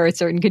work under a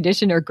certain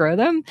condition or grow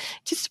them,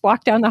 just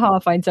walk down the hall,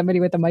 find somebody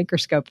with a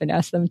microscope and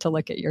ask them to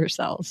look at your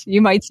cells.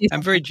 You might see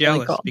I'm very jealous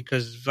really cool.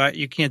 because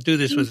you can't do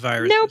this with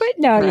viruses.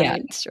 Yeah,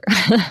 it's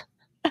true.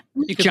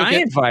 You could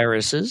Giant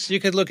viruses. You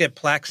could look at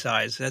plaque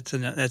size. That's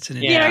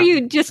an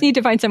you just need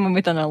to find someone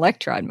with an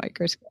electron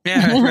microscope.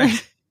 Yeah,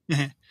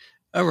 right.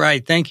 All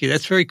right. Thank you.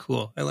 That's very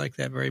cool. I like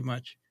that very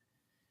much.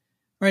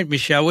 All right,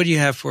 Michelle, what do you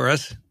have for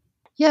us?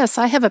 Yes,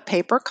 I have a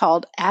paper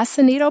called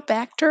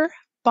Acinetobacter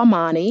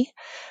baumannii,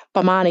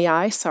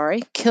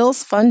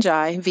 kills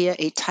fungi via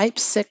a Type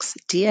VI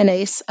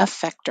DNase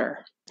effector.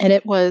 And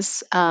it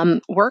was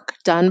work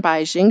done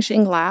by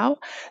Jingjing Lao,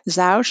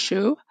 Zhao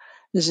Xu,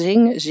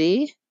 Jing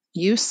Ji,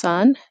 Yu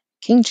Sun,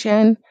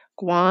 Qingqian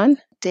Guan,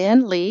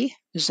 Dan Li,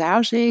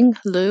 Xiaojing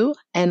Liu,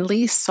 and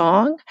Li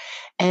Song.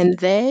 And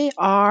they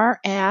are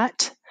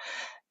at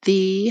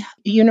the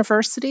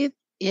university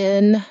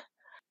in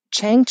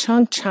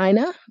Changchun,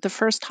 China, the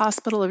first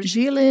hospital of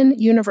Jilin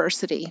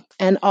University,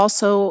 and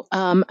also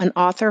an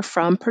author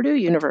from Purdue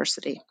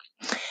University.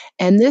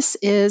 And this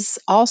is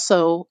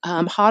also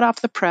hot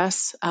off the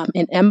press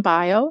in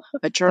MBio,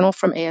 a journal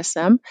from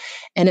ASM,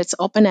 and it's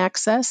open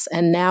access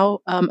and now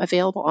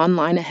available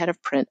online ahead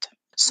of print.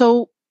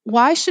 So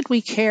why should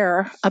we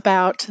care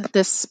about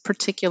this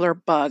particular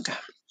bug?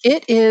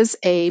 It is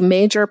a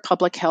major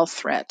public health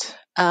threat.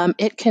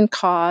 It can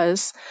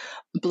cause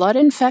blood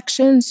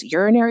infections,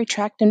 urinary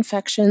tract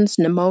infections,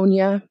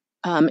 pneumonia,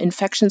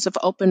 infections of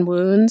open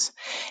wounds,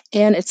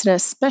 and it's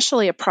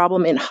especially a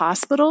problem in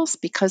hospitals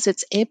because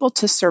it's able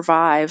to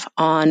survive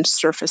on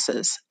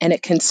surfaces and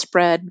it can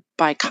spread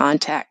by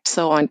contact,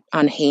 so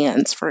on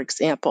hands, for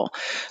example.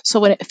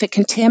 So if it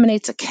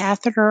contaminates a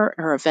catheter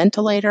or a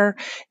ventilator,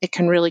 it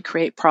can really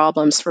create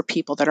problems for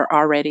people that are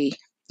already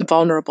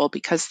vulnerable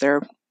because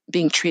they're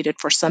being treated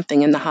for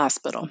something in the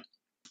hospital.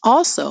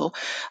 Also,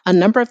 a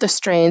number of the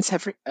strains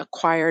have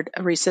acquired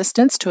a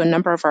resistance to a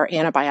number of our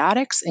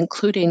antibiotics,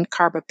 including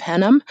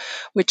carbapenem,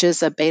 which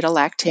is a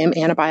beta-lactam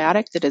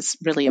antibiotic that is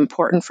really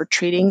important for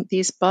treating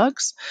these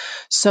bugs.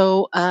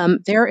 So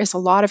there is a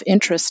lot of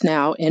interest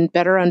now in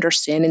better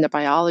understanding the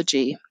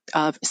biology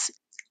of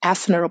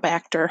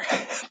Acinetobacter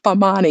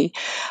baumannii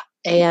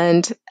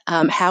and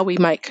how we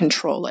might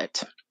control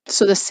it.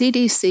 So the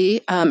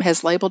CDC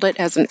has labeled it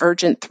as an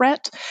urgent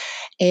threat,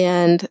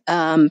 and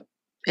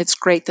it's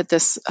great that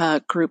this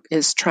group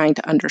is trying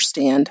to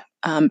understand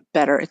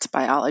better its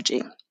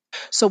biology.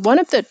 So one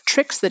of the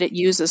tricks that it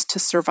uses to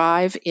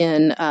survive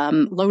in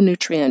low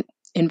nutrient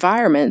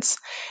environments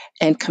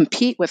and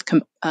compete with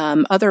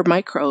other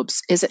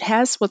microbes is it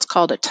has what's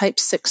called a Type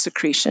VI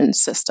secretion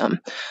system.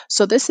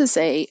 So this is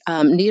a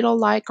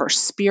needle-like or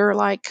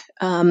spear-like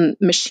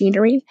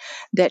machinery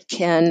that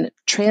can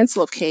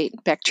translocate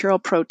bacterial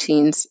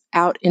proteins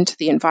out into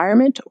the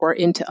environment or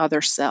into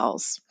other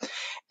cells.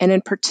 And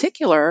in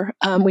particular,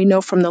 we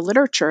know from the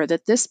literature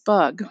that this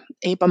bug,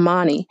 A.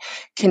 baumannii,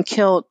 can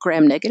kill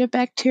gram-negative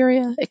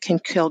bacteria, it can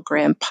kill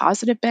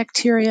gram-positive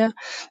bacteria,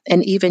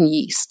 and even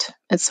yeast.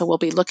 And so we'll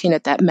be looking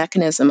at that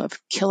mechanism of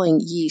killing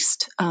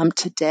yeast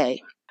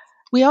today.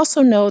 We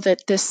also know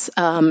that this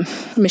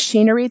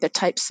machinery, the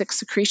Type VI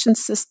secretion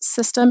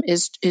system,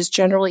 is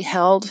generally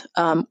held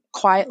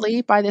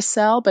quietly by the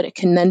cell, but it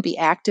can then be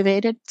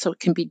activated, so it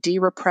can be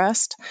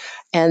de-repressed,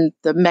 and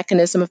the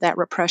mechanism of that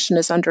repression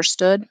is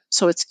understood.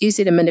 So it's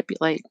easy to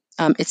manipulate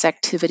its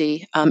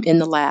activity in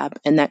the lab,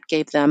 and that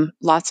gave them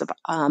lots of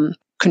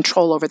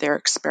control over their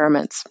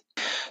experiments.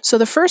 So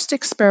the first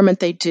experiment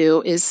they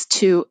do is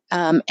to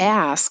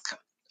ask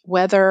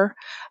whether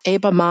A.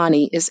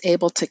 baumannii is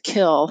able to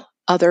kill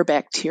other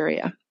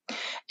bacteria.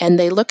 And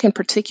they look in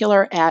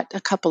particular at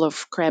a couple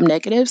of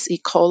gram-negatives, E.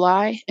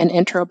 coli and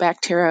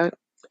Enterobacter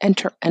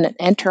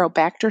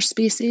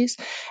species,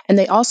 and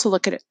they also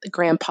look at the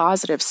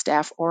gram-positive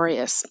Staph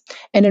aureus.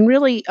 And in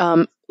really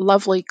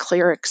lovely,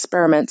 clear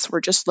experiments,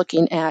 we're just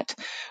looking at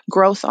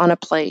growth on a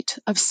plate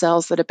of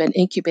cells that have been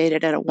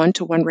incubated at a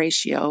 1-to-1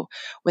 ratio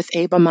with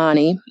A.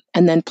 baumannii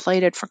and then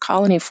plated for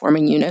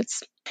colony-forming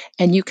units.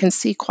 And you can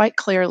see quite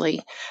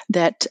clearly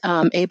that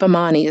A.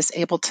 baumannii is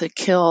able to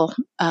kill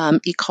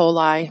E.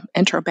 coli,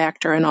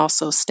 Enterobacter, and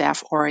also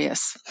Staph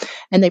aureus.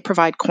 And they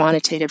provide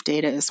quantitative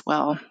data as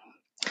well.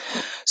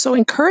 So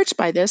encouraged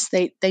by this,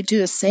 they do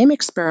the same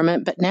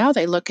experiment, but now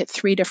they look at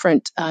 3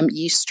 different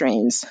yeast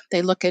strains.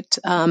 They look at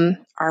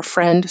our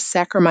friend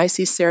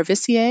Saccharomyces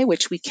cerevisiae,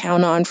 which we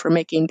count on for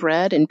making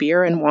bread and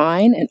beer and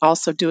wine, and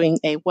also doing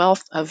a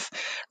wealth of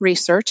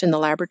research in the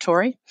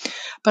laboratory.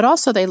 But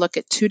also they look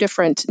at 2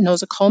 different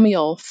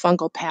nosocomial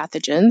fungal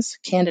pathogens,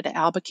 Candida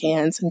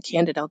albicans and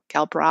Candida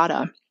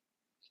glabrata.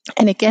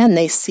 And again,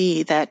 they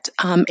see that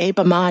A.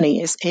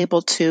 baumannii is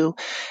able to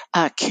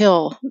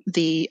kill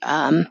the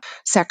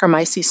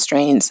Saccharomyces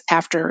strains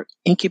after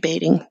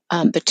incubating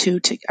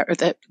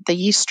the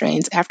yeast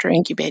strains after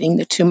incubating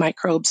the 2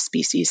 microbe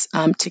species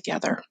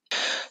together.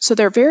 So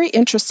they're very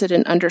interested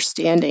in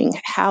understanding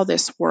how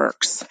this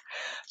works.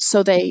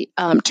 So they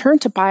turn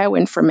to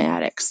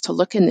bioinformatics to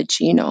look in the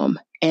genome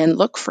and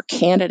look for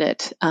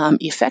candidate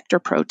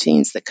effector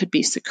proteins that could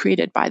be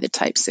secreted by the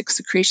Type VI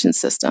secretion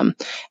system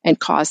and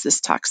cause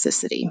this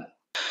toxicity.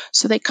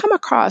 So they come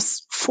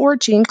across 4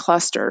 gene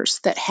clusters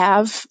that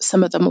have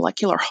some of the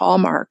molecular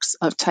hallmarks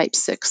of Type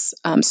VI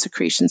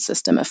secretion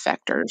system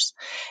effectors,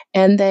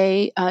 and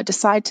they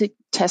decide to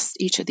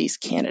test each of these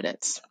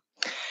candidates.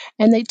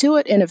 And they do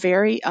it in a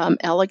very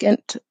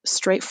elegant,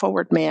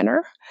 straightforward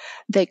manner.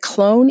 They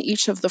clone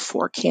each of the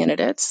 4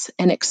 candidates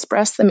and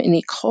express them in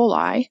E.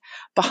 coli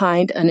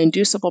behind an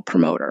inducible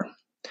promoter.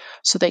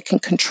 So they can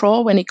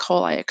control when E.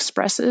 coli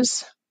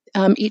expresses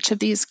each of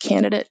these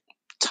candidate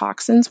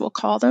toxins, we'll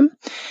call them.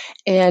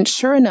 And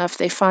sure enough,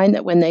 they find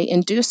that when they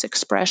induce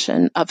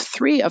expression of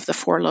 3 of the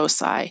 4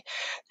 loci,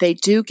 they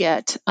do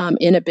get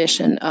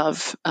inhibition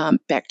of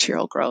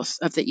bacterial growth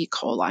of the E.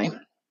 coli.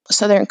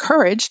 So they're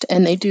encouraged,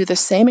 and they do the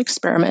same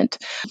experiment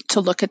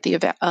to look at the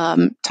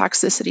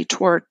toxicity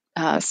toward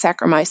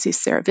Saccharomyces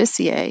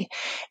cerevisiae.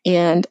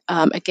 And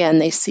again,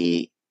 they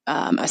see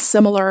a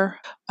similar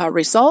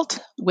result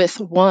with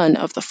 1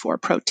 of the 4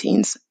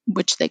 proteins,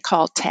 which they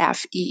call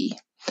TAF-E.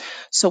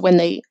 So when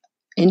they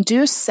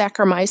induce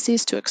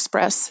Saccharomyces to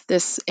express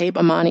this A.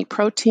 baumannii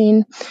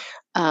protein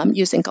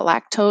using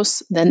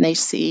galactose, then they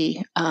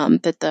see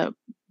that the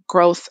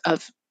growth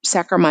of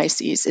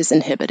Saccharomyces is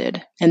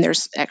inhibited, and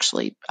there's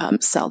actually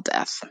cell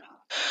death.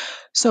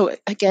 So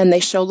again, they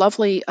show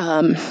lovely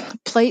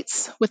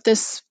plates with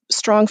this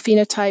strong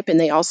phenotype, and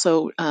they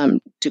also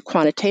do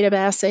quantitative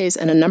assays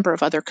and a number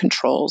of other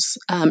controls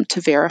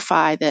to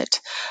verify that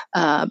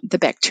the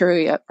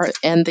bacteria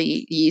and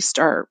the yeast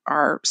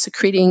are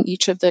secreting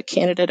each of the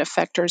candidate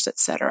effectors, et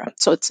cetera.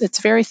 So it's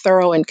very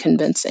thorough and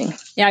convincing.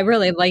 Yeah, I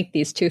really like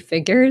these two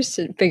figures,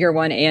 figure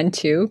 1 and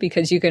 2,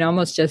 because you can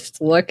almost just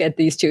look at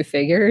these two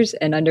figures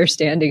and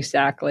understand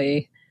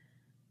exactly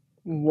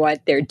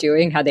what they're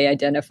doing, how they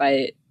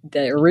identify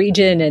the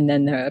region and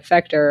then the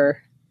effector,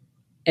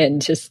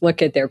 and just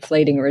look at their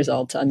plating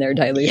results on their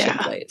dilution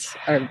plates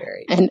are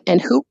very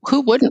and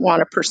who wouldn't want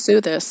to pursue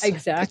this?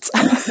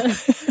 exactly.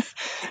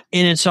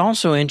 And it's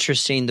also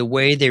interesting the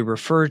way they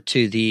refer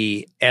to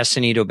the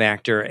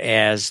Acinetobacter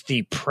as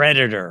the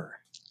predator.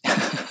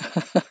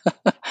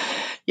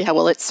 Yeah,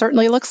 well, it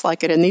certainly looks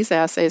like it in these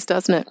assays,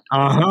 doesn't it?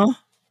 Uh-huh.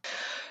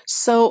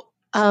 So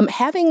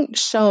having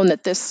shown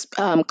that this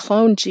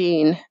clone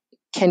gene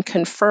can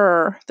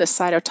confer the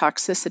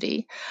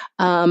cytotoxicity,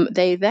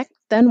 they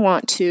then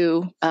want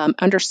to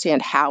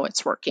understand how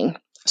it's working.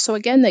 So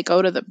again, they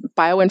go to the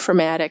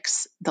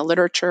bioinformatics, the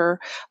literature,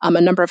 a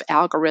number of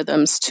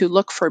algorithms to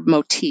look for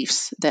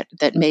motifs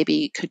that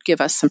maybe could give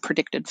us some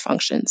predicted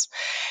functions.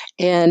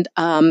 And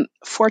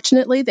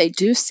fortunately, they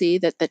do see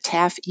that the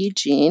TAF-E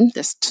gene,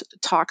 this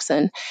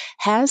toxin,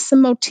 has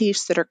some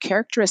motifs that are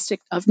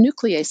characteristic of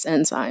nuclease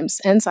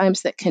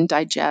enzymes that can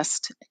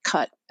digest,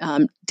 cut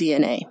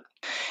DNA.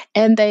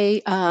 And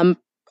they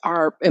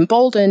are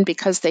emboldened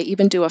because they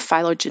even do a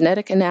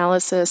phylogenetic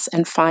analysis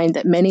and find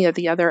that many of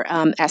the other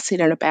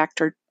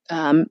Acinetobacter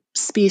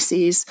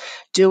species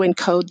do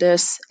encode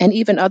this, and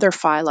even other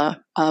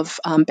phyla of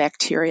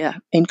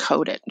bacteria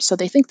encode it. So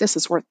they think this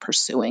is worth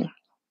pursuing.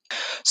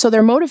 So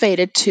they're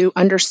motivated to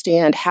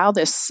understand how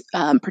this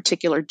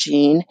particular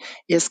gene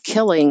is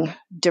killing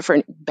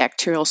different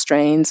bacterial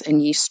strains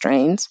and yeast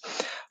strains.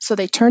 So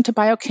they turn to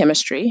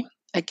biochemistry.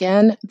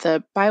 Again,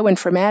 the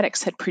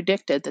bioinformatics had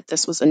predicted that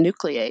this was a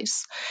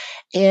nuclease,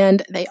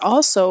 and it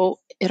also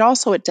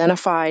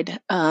identified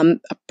a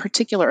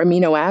particular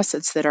amino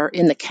acids that are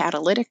in the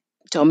catalytic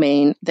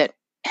domain that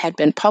had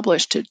been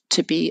published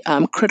to be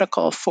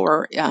critical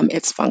for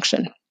its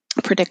function,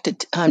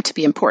 predicted to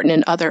be important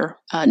in other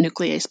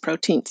nuclease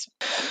proteins.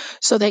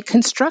 So they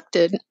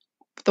constructed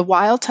the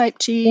wild type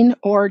gene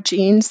or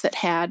genes that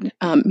had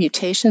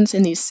mutations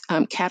in these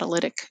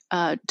catalytic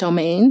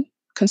domain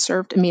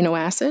conserved amino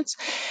acids,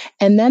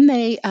 and then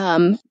they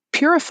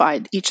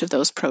purified each of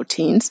those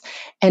proteins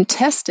and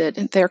tested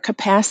their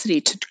capacity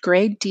to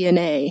degrade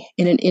DNA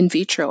in an in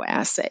vitro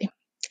assay.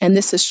 And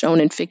this is shown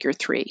in figure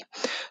 3.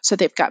 So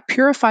they've got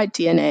purified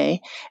DNA,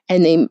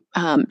 and they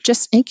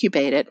just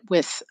incubate it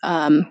with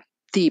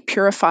the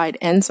purified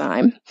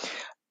enzyme,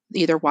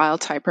 either wild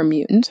type or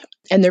mutant.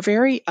 And they're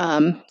very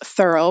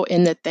thorough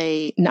in that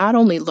they not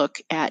only look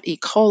at E.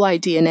 coli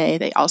DNA,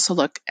 they also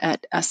look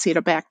at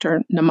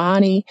Acinetobacter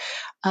baumannii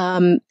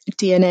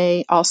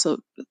DNA, also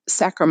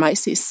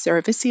Saccharomyces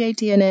cerevisiae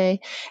DNA,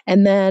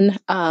 and then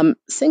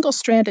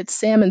single-stranded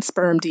salmon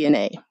sperm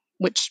DNA,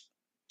 which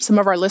some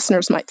of our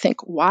listeners might think,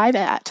 why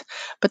that?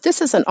 But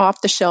this is an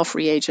off-the-shelf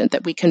reagent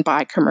that we can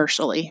buy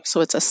commercially. So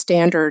it's a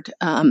standard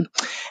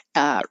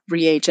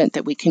reagent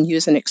that we can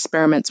use in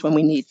experiments when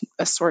we need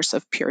a source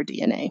of pure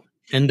DNA.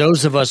 And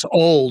those of us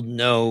old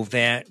know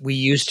that we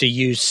used to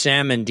use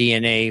salmon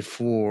DNA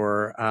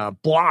for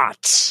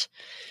blots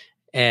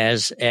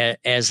as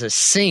a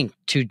sink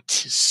to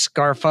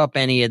scarf up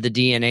any of the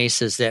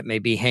DNases that may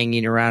be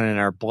hanging around in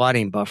our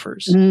blotting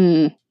buffers.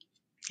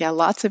 Yeah,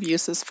 lots of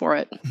uses for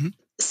it. Mm-hmm.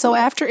 So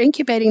after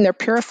incubating their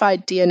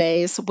purified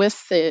DNAs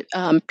with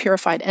the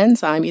purified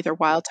enzyme, either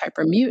wild type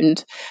or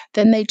mutant,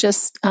 then they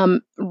just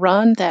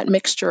run that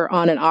mixture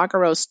on an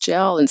agarose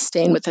gel and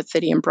stain with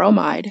ethidium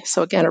bromide.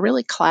 So again, a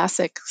really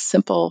classic,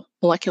 simple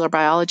molecular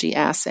biology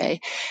assay.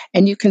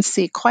 And you can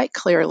see quite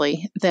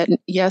clearly that,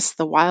 yes,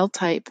 the wild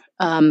type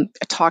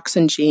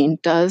toxin gene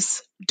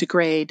does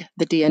degrade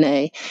the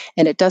DNA,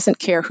 and it doesn't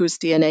care whose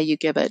DNA you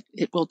give it,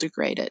 it will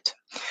degrade it.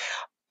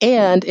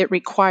 And it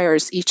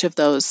requires each of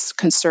those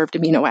conserved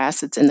amino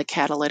acids in the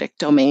catalytic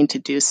domain to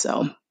do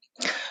so.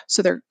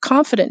 So they're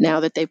confident now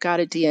that they've got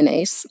a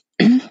DNase,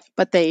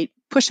 but they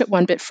push it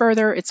one bit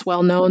further. It's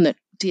well known that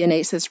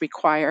DNases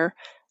require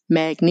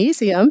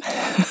magnesium.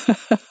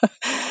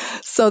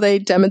 So they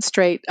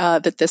demonstrate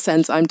that this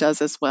enzyme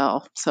does as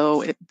well.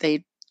 So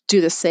they do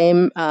the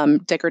same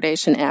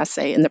degradation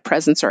assay in the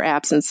presence or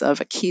absence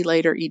of a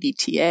chelator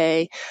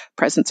EDTA,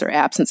 presence or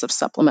absence of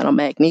supplemental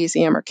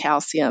magnesium or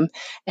calcium,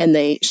 and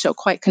they show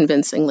quite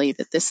convincingly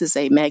that this is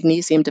a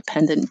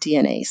magnesium-dependent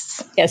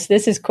DNase. Yes,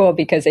 this is cool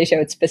because they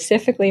showed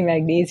specifically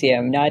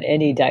magnesium, not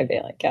any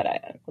divalent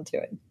cation to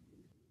it.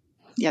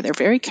 Yeah, they're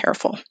very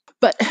careful.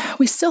 But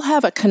we still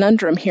have a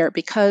conundrum here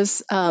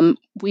because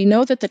we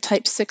know that the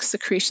type VI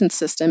secretion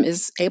system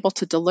is able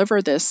to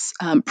deliver this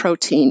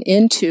protein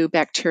into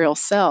bacterial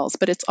cells,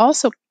 but it's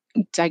also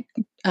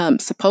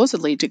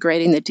supposedly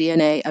degrading the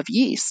DNA of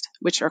yeast,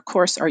 which of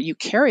course are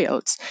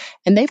eukaryotes,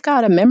 and they've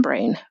got a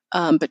membrane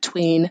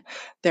between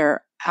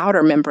their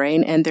outer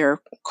membrane and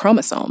their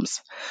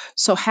chromosomes.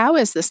 So how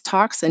is this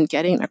toxin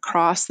getting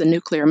across the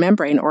nuclear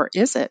membrane, or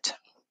is it?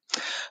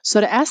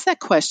 So to ask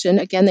that question,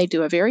 again, they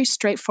do a very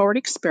straightforward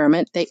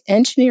experiment. They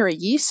engineer a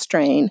yeast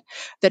strain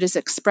that is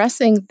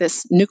expressing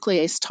this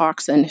nuclease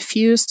toxin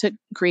fused to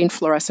green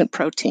fluorescent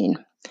protein.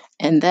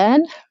 And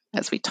then,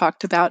 as we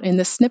talked about in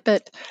the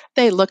snippet,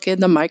 they look in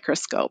the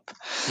microscope.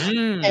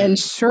 And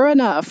sure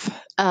enough,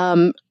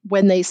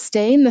 when they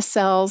stain the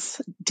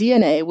cell's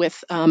DNA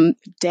with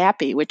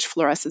DAPI, which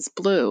fluoresces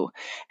blue,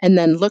 and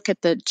then look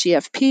at the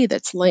GFP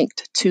that's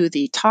linked to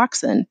the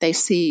toxin, they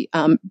see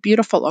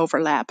beautiful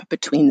overlap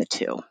between the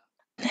two.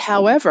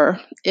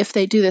 However, if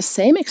they do the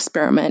same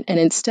experiment and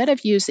instead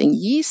of using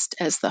yeast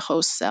as the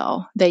host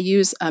cell, they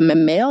use a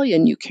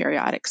mammalian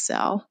eukaryotic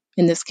cell,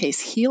 in this case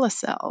HeLa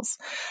cells,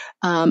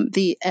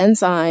 the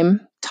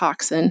enzyme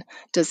toxin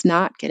does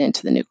not get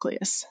into the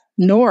nucleus,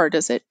 nor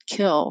does it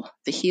kill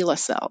the HeLa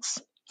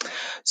cells.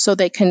 So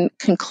they can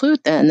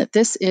conclude then that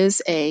this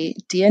is a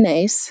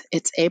DNase.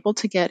 It's able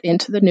to get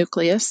into the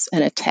nucleus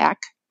and attack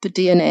the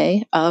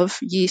DNA of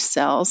yeast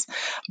cells,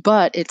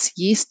 but it's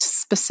yeast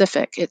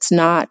specific. It's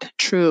not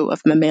true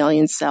of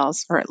mammalian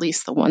cells, or at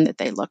least the one that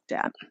they looked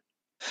at.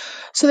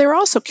 So they were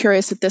also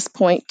curious at this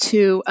point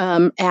to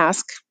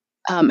ask,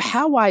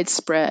 how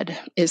widespread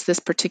is this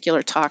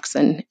particular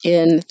toxin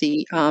in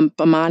the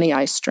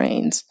baumannii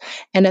strains?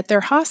 And at their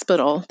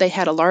hospital, they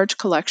had a large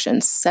collection,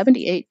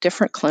 78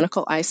 different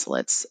clinical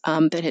isolates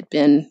that had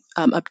been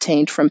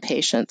obtained from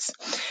patients.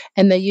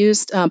 And they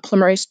used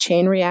polymerase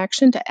chain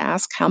reaction to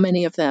ask how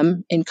many of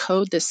them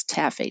encode this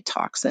TAF8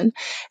 toxin.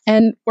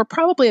 And we're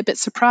probably a bit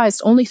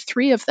surprised, only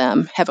 3 of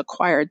them have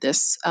acquired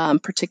this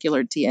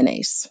particular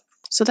DNase.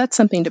 So that's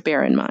something to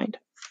bear in mind.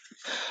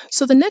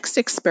 So the next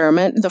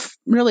experiment,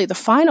 the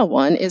final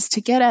one, is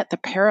to get at the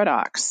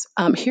paradox.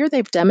 Here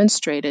they've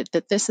demonstrated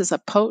that this is a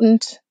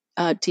potent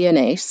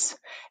DNase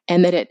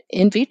and that it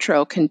in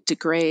vitro can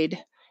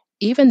degrade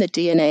even the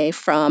DNA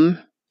from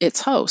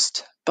its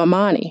host,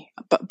 baumannii.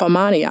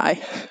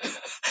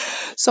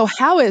 So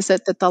how is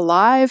it that the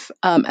live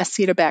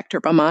Acinetobacter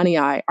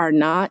baumannii are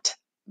not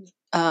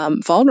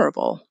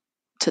vulnerable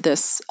to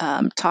this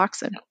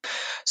toxin?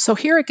 So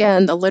here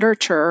again, the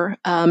literature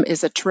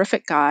is a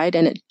terrific guide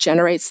and it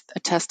generates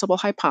a testable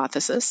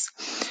hypothesis.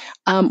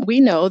 We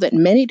know that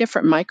many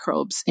different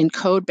microbes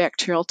encode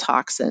bacterial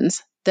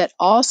toxins that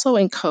also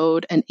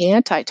encode an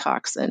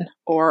antitoxin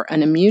or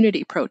an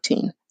immunity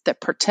protein that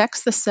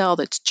protects the cell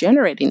that's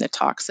generating the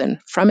toxin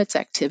from its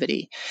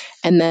activity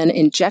and then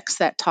injects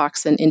that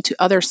toxin into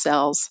other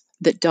cells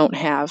that don't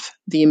have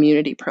the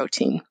immunity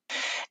protein.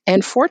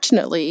 And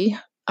fortunately,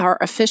 our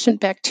efficient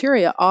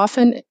bacteria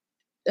often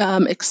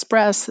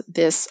express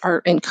this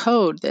or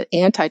encode the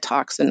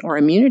antitoxin or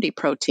immunity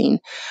protein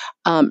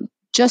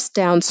just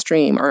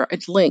downstream or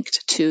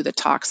linked to the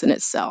toxin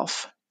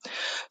itself.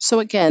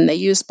 So again, they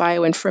use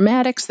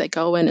bioinformatics. They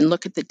go in and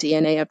look at the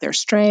DNA of their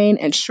strain,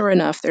 and sure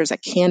enough, there's a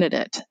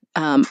candidate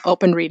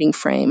open reading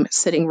frame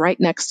sitting right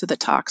next to the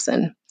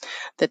toxin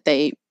that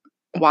they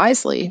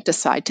wisely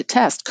decide to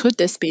test. Could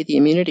this be the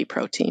immunity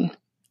protein?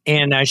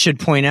 And I should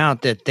point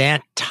out that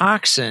that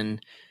toxin,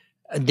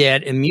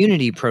 that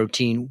immunity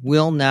protein,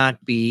 will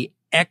not be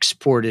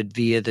exported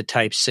via the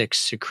type VI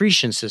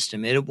secretion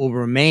system. It will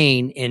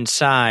remain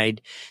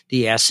inside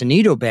the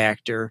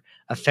Acinetobacter,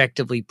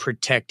 effectively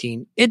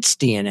protecting its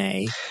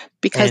DNA.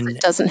 Because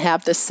it doesn't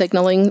have the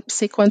signaling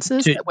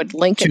sequences that would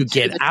link it to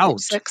get the out.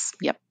 type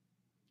VI. Yep.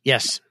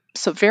 Yes.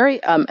 So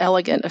very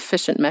elegant,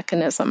 efficient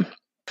mechanism.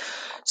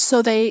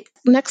 So they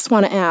next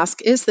want to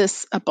ask, is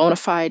this a bona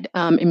fide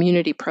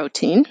immunity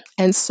protein?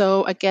 And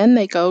so again,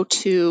 they go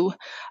to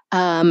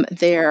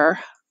their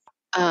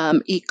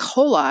E.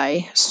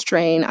 coli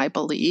strain, I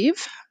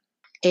believe.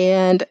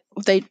 And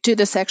they do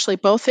this actually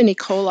both in E.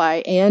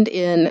 coli and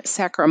in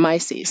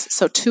Saccharomyces,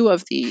 so 2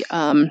 of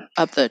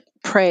the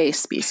prey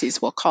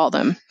species, we'll call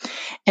them.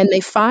 And they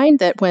find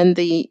that when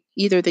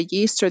either the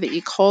yeast or the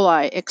E.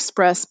 coli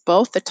express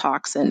both the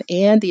toxin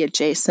and the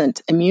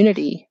adjacent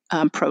immunity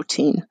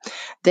protein,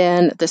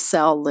 then the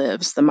cell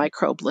lives, the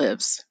microbe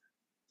lives.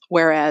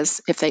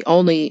 Whereas if they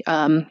only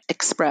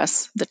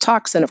express the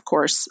toxin, of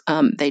course,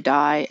 they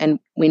die. And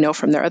we know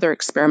from their other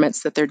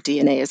experiments that their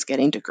DNA is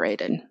getting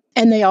degraded.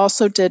 And they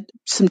also did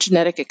some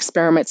genetic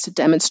experiments to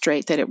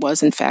demonstrate that it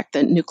was, in fact,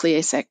 the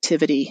nuclease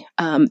activity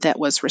that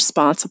was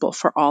responsible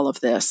for all of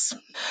this.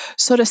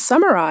 So to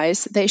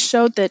summarize, they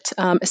showed that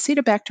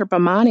Acinetobacter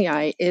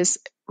baumannii is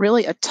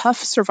really a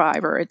tough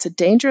survivor. It's a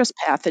dangerous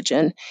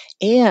pathogen,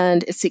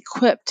 and it's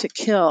equipped to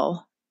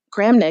kill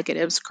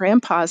gram-negatives,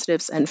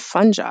 gram-positives, and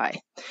fungi.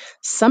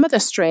 Some of the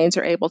strains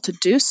are able to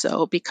do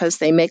so because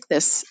they make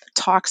this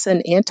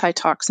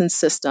toxin-antitoxin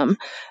system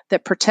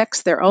that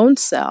protects their own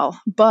cell,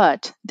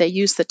 but they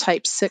use the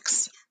type VI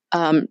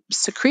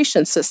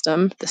secretion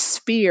system, the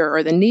spear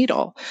or the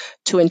needle,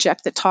 to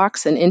inject the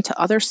toxin into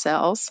other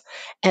cells.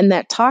 And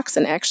that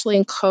toxin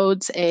actually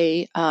encodes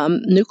a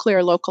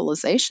nuclear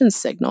localization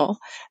signal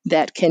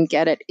that can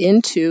get it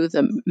into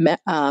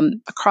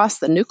across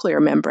the nuclear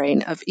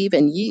membrane of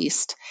even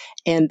yeast.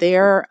 And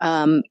there,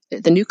 the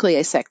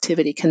nuclease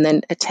activity can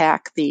then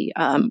attack the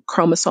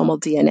chromosomal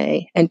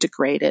DNA and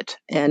degrade it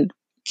and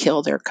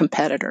kill their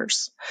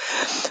competitors.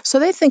 So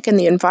they think in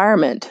the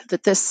environment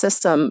that this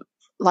system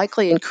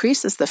likely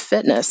increases the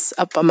fitness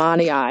of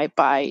baumannii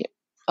by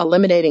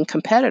eliminating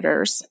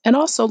competitors and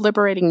also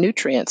liberating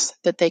nutrients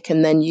that they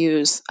can then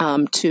use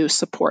to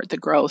support the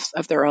growth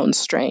of their own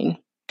strain.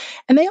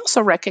 And they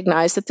also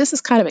recognize that this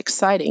is kind of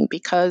exciting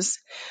because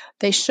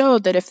they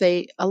showed that if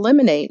they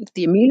eliminate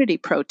the immunity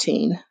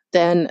protein,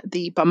 then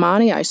the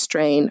baumannii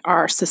strain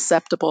are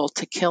susceptible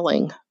to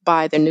killing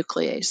by the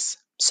nuclease.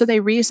 So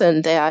they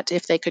reasoned that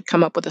if they could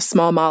come up with a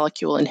small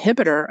molecule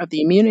inhibitor of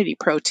the immunity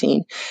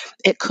protein,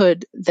 it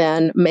could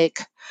then make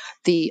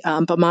the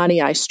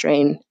baumannii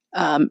strain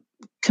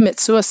commit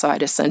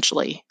suicide,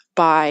 essentially,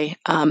 by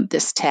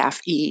this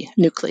TAF-E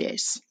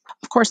nuclease.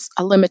 Of course,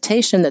 a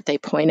limitation that they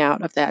point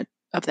out of that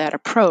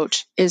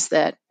approach is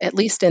that, at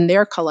least in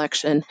their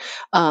collection,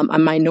 a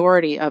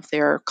minority of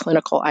their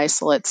clinical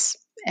isolates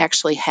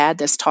actually had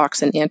this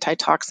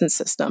antitoxin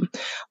system.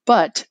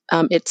 But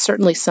it's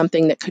certainly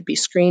something that could be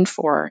screened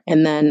for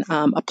and then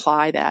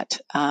apply that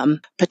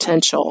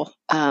potential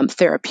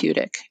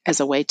therapeutic as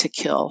a way to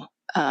kill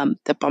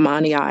the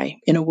baumannii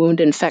in a wound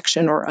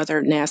infection or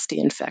other nasty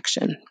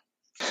infection.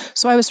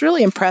 So I was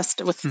really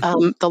impressed with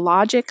the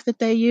logic that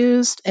they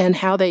used and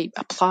how they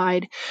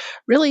applied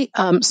really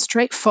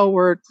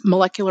straightforward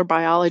molecular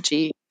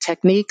biology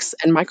techniques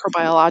and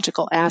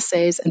microbiological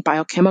assays and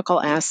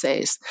biochemical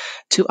assays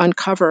to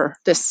uncover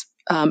this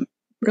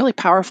really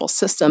powerful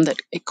system that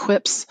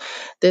equips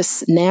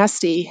this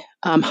nasty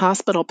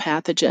hospital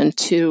pathogen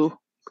to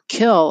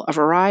kill a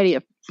variety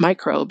of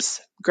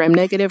microbes,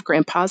 gram-negative,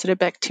 gram-positive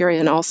bacteria,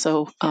 and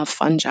also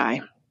fungi.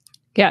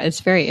 Yeah, it's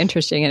very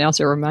interesting, and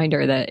also a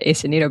reminder that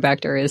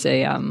Acinetobacter is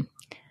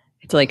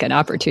it's like an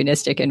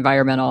opportunistic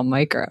environmental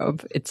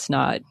microbe. It's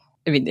not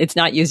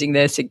using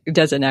this. It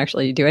doesn't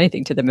actually do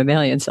anything to the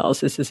mammalian cells.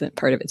 This isn't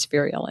part of its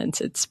virulence.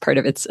 It's part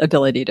of its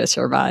ability to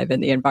survive in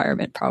the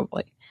environment,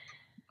 probably.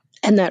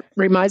 And that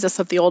reminds us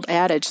of the old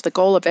adage, the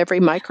goal of every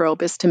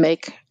microbe is to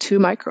make two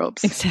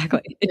microbes.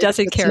 Exactly. It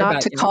doesn't care about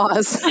not to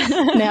cause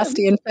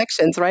nasty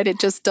infections, right? It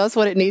just does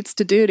what it needs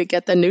to do to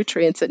get the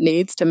nutrients it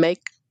needs to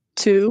make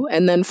 2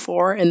 and then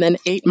 4 and then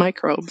 8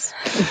 microbes.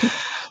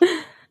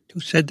 Who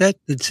said that?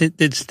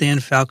 Did Stan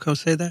Falco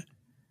say that?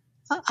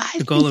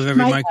 The goal of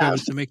every microbe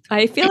is to make 2.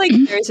 I feel like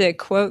there's a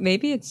quote,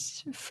 maybe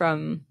it's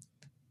from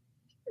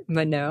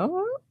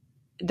Monod,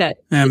 that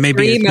the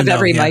dream of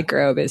every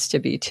microbe is to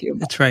be 2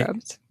 That's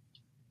microbes.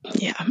 Right.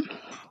 Yeah.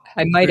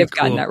 I might have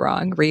gotten that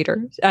wrong.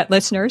 Readers,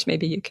 listeners,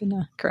 maybe you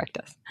can correct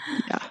us.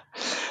 Yeah.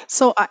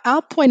 So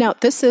I'll point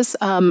out this is,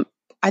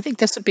 I think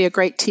this would be a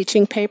great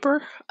teaching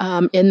paper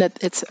in that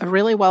it's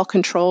really well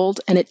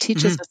controlled and it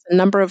teaches us a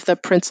number of the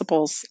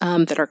principles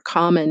that are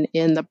common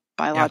in the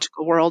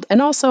biological world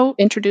and also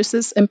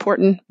introduces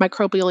important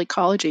microbial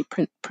ecology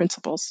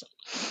principles.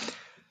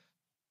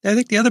 I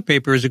think the other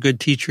paper is a good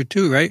teacher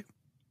too, right?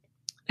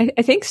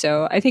 I think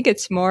so. I think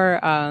it's more,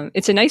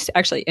 it's a nice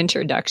actually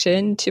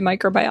introduction to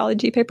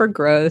microbiology paper,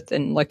 growth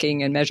and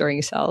looking and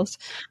measuring cells.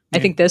 Yeah.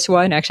 I think this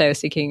one, actually I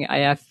was thinking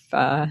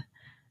I'm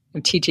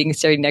teaching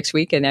starting next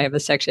week and I have a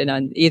section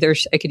on either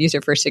I could use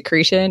it for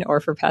secretion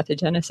or for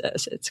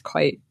pathogenesis. It's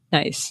quite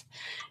nice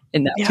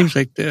in that. It seems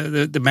like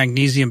the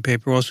magnesium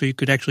paper also you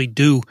could actually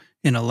do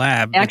in a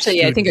lab. Actually,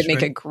 students, I think it'd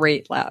make a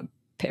great lab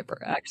paper.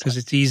 Because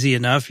it's easy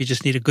enough. You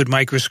just need a good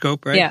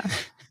microscope, right? Yeah,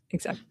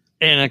 exactly.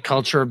 And a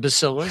culture of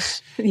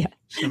bacillus. Yeah,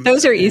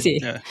 those are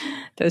easy.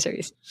 Those are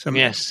easy.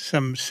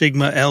 Some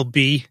sigma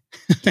LB.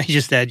 You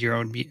just add your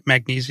own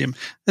magnesium.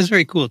 That's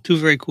very cool. 2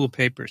 very cool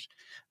papers.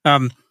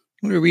 I'm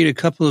going to read a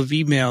couple of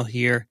email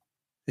here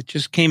that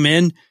just came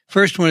in.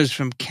 First one is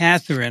from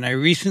Catherine. I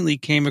recently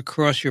came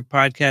across your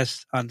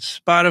podcast on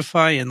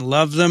Spotify and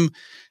love them.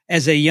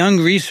 As a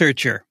young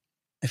researcher,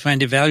 I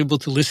find it valuable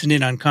to listen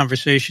in on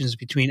conversations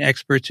between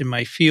experts in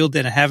my field,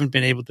 and I haven't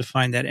been able to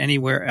find that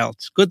anywhere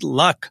else. Good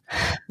luck.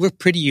 We're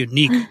pretty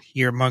unique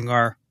here among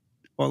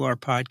all our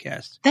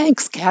podcasts.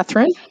 Thanks,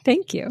 Catherine.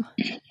 Thank you.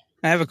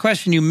 I have a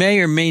question you may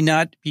or may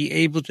not be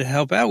able to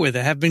help out with.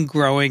 I have been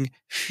growing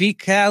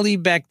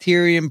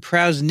Faecalibacterium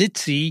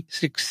prausnitzii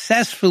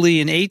successfully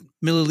in 8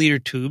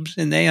 milliliter tubes,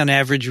 and they on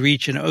average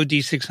reach an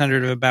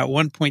OD600 of about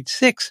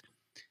 1.6.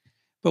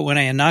 But when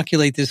I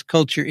inoculate this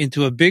culture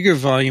into a bigger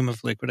volume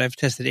of liquid, I've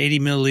tested 80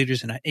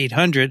 milliliters and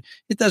 800,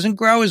 it doesn't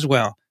grow as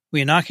well.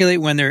 We inoculate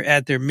when they're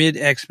at their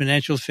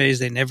mid-exponential phase.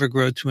 They never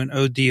grow to an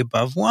OD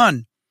above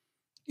 1.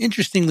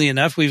 Interestingly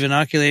enough, we've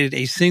inoculated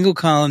a single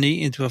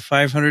colony into a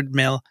 500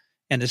 mil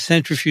and a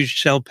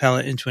centrifuge cell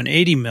pellet into an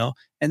 80 mil,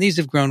 and these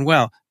have grown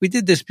well. We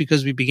did this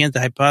because we began to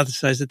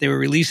hypothesize that they were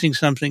releasing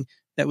something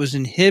that was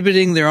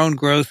inhibiting their own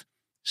growth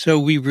So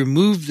we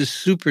remove the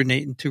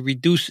supernatant to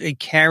reduce a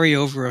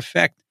carryover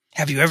effect.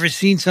 Have you ever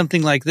seen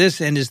something like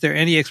this? And is there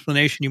any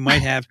explanation you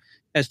might have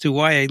as to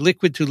why a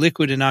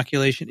liquid-to-liquid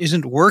inoculation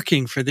isn't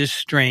working for this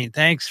strain?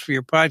 Thanks for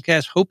your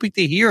podcast. Hoping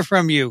to hear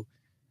from you.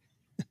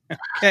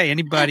 Okay,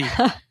 anybody?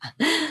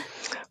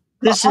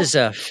 This is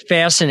a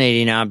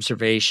fascinating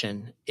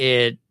observation.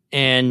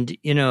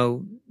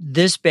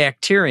 This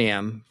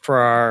bacterium,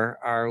 for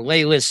our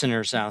lay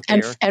listeners out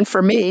there. And for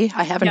me,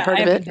 I haven't heard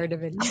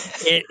of it.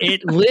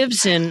 It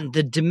lives in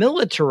the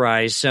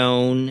demilitarized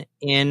zone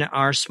in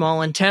our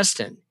small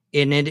intestine.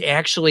 And it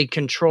actually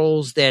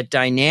controls that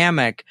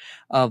dynamic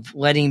of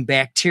letting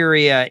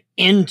bacteria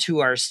into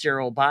our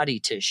sterile body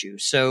tissue.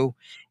 So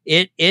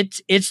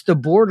it's the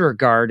border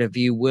guard, if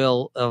you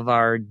will, of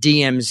our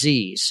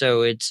DMZ.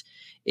 So it's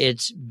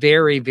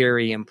very,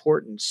 very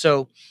important.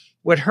 So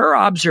what her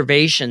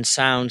observation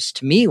sounds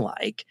to me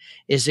like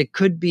is it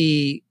could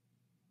be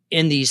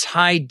in these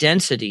high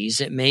densities,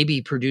 it may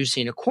be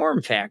producing a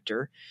quorum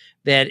factor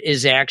that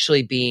is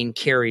actually being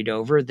carried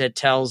over that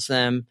tells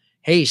them,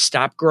 hey,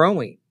 stop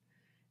growing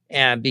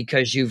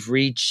because you've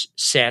reached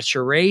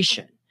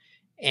saturation.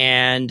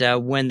 And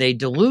when they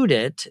dilute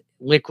it,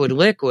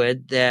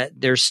 liquid, that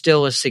there's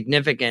still a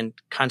significant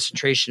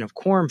concentration of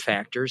quorum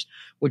factors,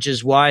 which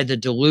is why the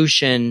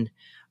dilution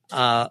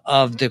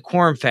of the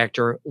quorum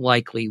factor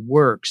likely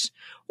works.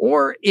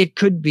 Or it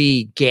could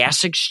be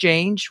gas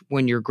exchange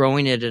when you're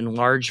growing it in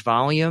large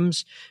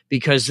volumes,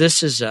 because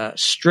this is a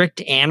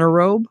strict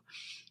anaerobe.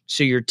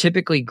 So you're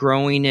typically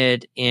growing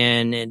it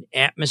in an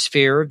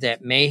atmosphere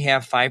that may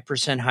have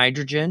 5%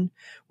 hydrogen,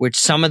 which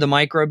some of the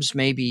microbes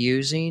may be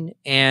using.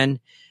 And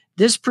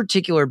this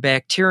particular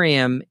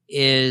bacterium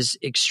is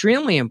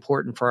extremely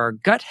important for our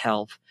gut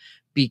health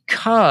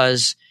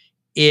because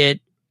it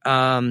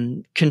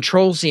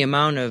controls the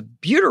amount of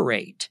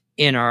butyrate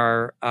in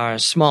our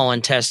small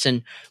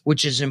intestine,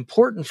 which is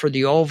important for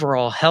the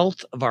overall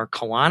health of our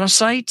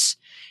colonocytes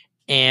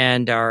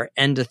and our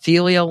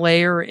endothelial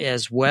layer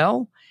as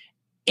well,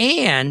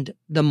 and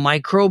the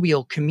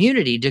microbial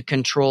community to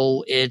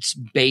control its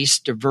base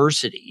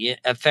diversity,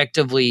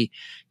 effectively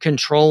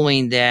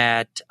controlling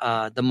that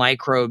the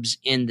microbes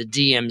in the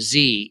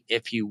DMZ,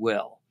 if you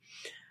will.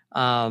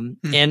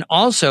 And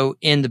also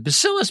in the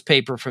bacillus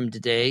paper from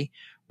today,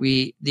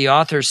 the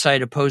authors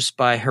cite a post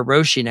by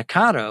Hiroshi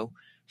Nakato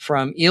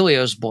from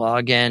Elio's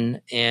blog,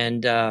 and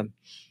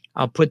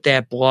I'll put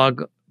that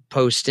blog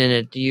post in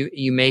it.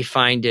 You may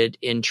find it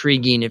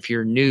intriguing. If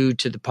you're new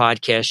to the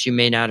podcast, you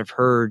may not have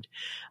heard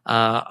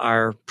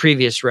our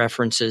previous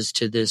references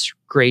to this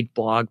great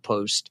blog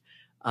post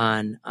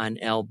on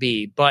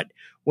LB. But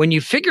when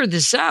you figure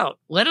this out,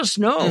 let us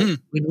know.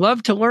 We'd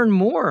love to learn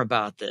more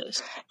about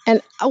this.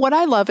 And what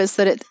I love is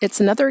that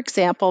it's another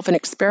example of an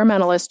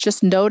experimentalist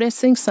just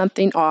noticing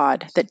something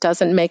odd that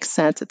doesn't make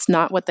sense. It's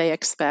not what they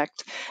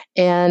expect.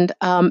 And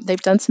they've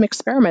done some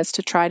experiments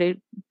to try to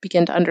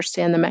begin to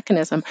understand the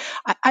mechanism.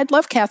 I'd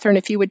love, Catherine,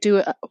 if you would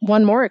do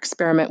one more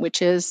experiment,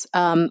 which is,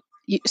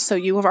 so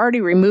you have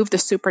already removed the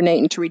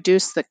supernatant to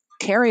reduce the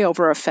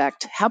carryover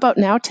effect. How about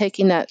now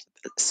taking that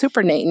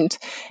supernatant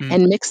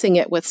and mixing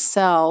it with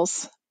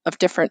cells of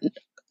different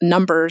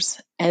numbers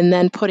and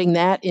then putting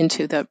that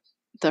into the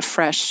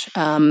fresh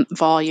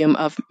volume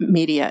of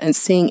media and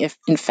seeing if,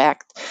 in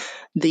fact,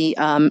 the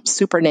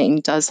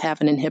supernatant does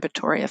have an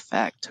inhibitory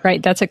effect.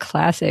 Right. That's a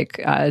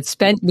classic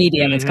spent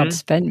medium. It's called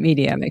spent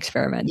medium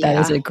experiment. Yeah.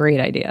 That is a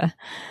great idea.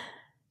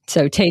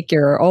 So take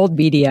your old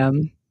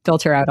medium,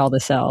 filter out all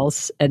the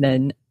cells, and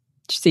then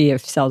see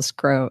if cells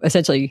grow,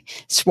 essentially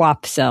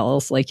swap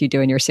cells like you do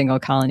in your single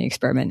colony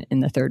experiment in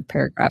the third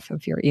paragraph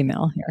of your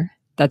email here.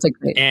 That's a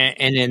great.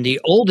 And in the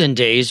olden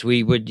days,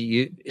 we would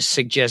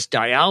suggest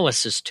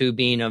dialysis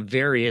tubing of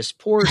various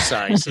pore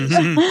sizes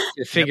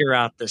to figure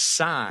out the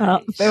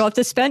size. Well, if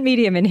the spent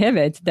medium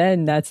inhibits,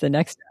 then that's the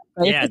next step.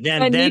 But yeah, if the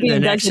then the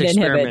next doesn't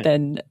experiment. inhibit,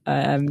 then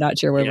I'm not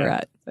sure where we're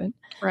at. But.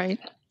 Right.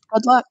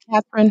 Good luck,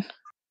 Catherine.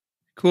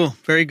 Cool.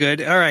 Very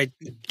good. All right.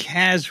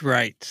 Kaz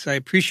writes, I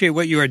appreciate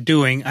what you are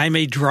doing. I'm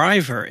a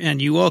driver,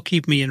 and you all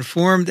keep me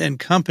informed and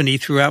company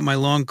throughout my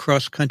long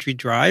cross-country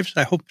drives.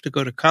 I hope to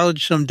go to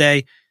college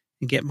someday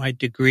and get my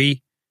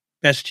degree.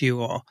 Best to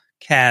you all.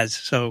 Kaz.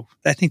 So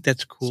I think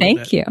that's cool.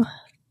 Thank you.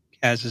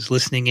 Kaz is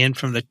listening in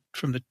from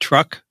the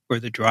truck or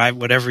the drive,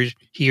 whatever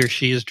he or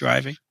she is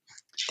driving.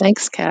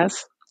 Thanks,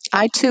 Kaz.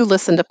 I, too,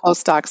 listen to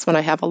postdocs when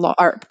I have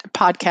or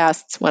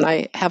podcasts when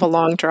I have a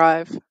long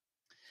drive.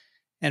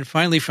 And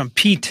finally, from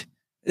Pete,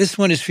 this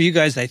one is for you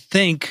guys, I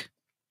think,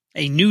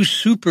 a new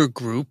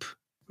supergroup.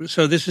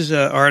 So this is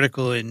an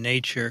article in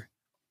Nature.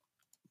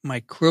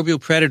 Microbial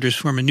predators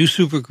form a new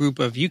supergroup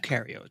of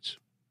eukaryotes.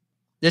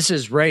 This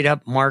is right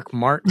up Mark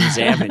Martin's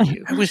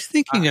avenue. I was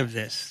thinking of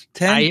this.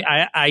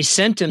 I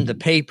sent him the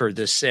paper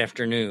this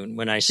afternoon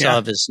when I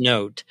saw this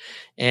note,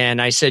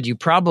 and I said, you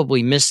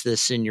probably missed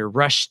this in your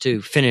rush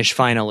to finish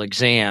final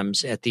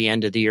exams at the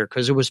end of the year,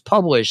 because it was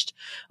published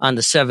on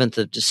the 7th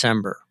of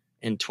December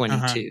in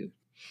 22.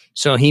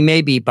 So he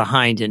may be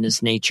behind in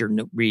his Nature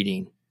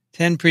reading.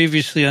 10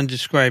 previously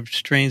undescribed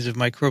strains of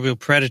microbial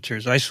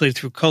predators isolated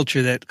through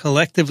culture that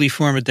collectively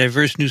form a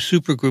diverse new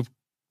supergroup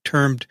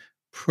termed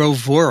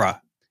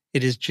Provora.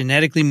 It is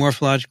genetically,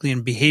 morphologically,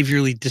 and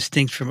behaviorally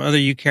distinct from other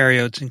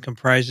eukaryotes and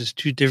comprises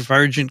two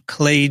divergent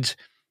clades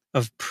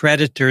of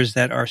predators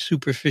that are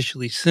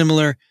superficially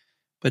similar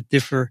but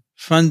differ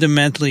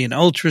fundamentally in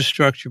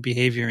ultrastructure,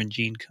 behavior, and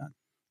gene content.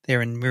 They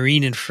are in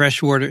marine and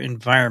freshwater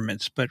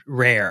environments, but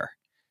rare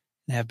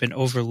and have been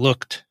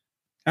overlooked.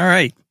 All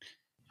right.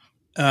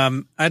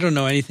 I don't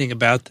know anything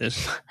about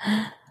this.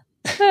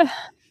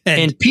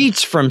 And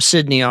Pete's from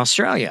Sydney,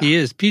 Australia. He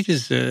is. Pete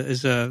is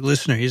a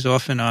listener. He's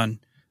often on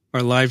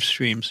our live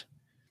streams.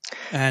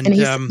 And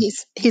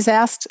he's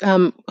asked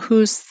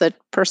who's the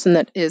person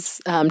that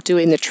is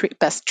doing the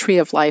best tree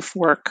of life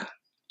work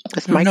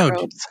with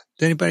microbes.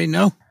 Does anybody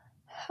know?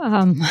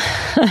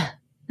 I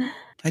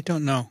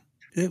don't know.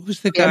 It was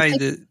the guy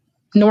that...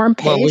 Norm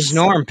Pace. Well, it was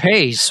Norm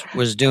Pace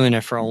was doing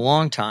it for a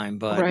long time,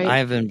 but I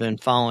haven't been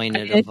following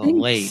it of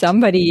late.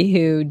 Somebody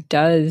who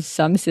does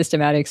some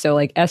systematic, so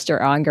like Esther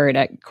Ongert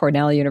at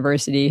Cornell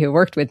University, who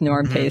worked with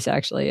Norm Pace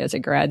actually as a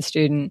grad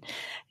student,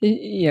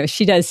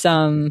 she does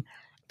some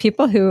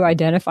people who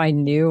identify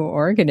new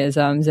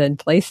organisms and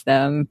place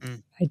them.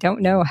 I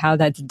don't know how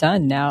that's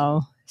done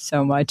now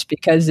so much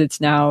because it's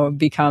now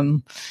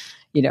become,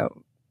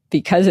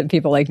 because of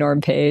people like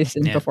Norm Pace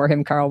and before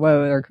him, Carl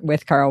Woese, or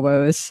with Carl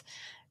Woese.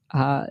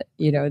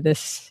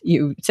 This,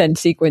 you send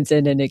sequence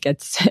in and it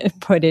gets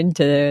put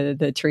into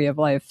the tree of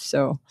life.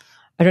 So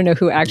I don't know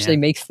who actually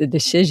makes the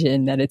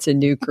decision that it's a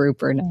new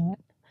group or not.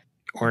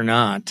 Or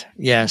not.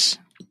 Yes.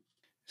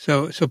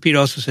 So Pete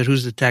also said,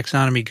 who's the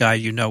taxonomy guy?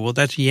 Well,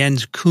 that's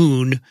Jens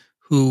Kuhn,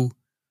 who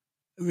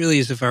really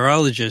is a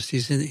virologist.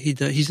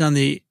 He's on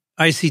the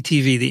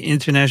ICTV, the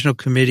International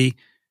Committee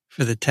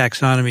for the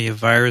Taxonomy of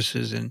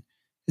Viruses, and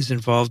is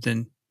involved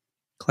in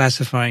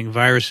classifying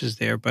viruses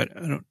there, but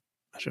I don't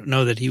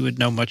know that he would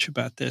know much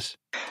about this.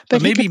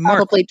 But maybe Mark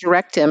probably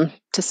direct him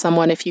to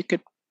someone if you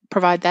could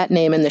provide that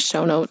name in the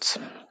show notes.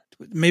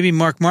 Maybe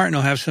Mark Martin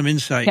will have some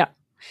insight. Yeah,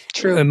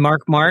 true.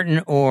 Mark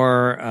Martin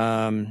or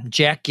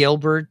Jack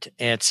Gilbert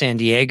at San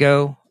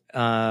Diego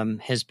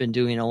has been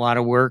doing a lot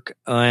of work.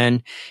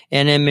 And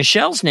in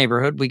Michelle's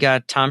neighborhood, we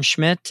got Tom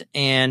Schmidt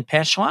and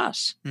Pat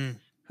Schloss,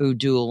 who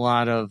do a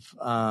lot of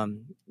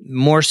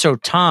more so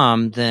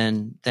Tom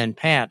than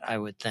Pat, I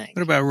would think.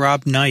 What about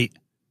Rob Knight?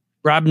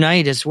 Rob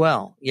Knight as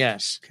well,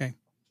 yes. Okay.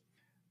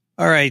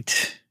 All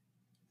right.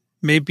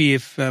 Maybe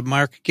if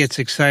Mark gets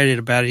excited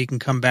about it, he can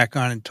come back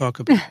on and talk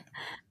about it.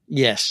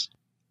 Yes.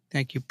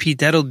 Thank you, Pete.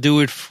 That'll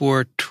do it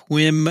for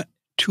TWiM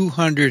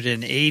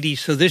 280.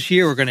 So this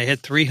year we're going to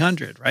hit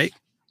 300, right?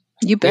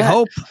 You bet. We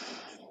hope.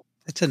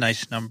 That's a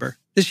nice number.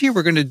 This year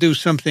we're going to do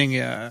something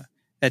at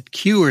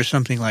Q or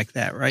something like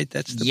that, right?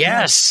 That's the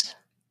plan.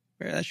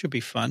 That should be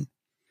fun.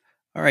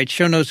 All right.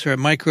 Show notes are at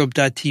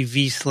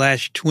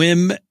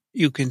microbe.tv/TWiM.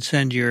 You can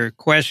send your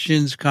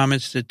questions,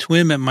 comments to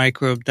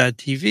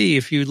twim@microbe.tv.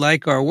 If you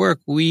like our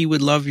work, we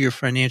would love your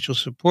financial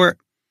support.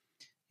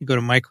 You go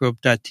to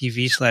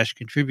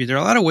microbe.tv/contribute. There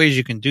are a lot of ways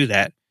you can do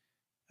that.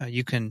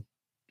 You can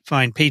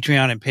find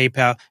Patreon and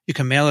PayPal. You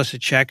can mail us a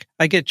check.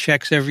 I get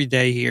checks every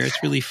day here.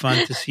 It's really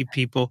fun to see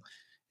people.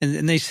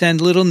 And they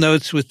send little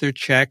notes with their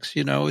checks.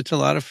 It's a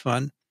lot of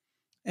fun.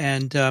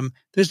 And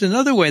there's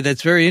another way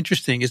that's very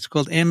interesting. It's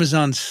called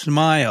Amazon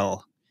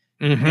Smile.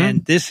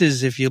 And this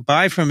is, if you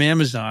buy from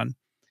Amazon,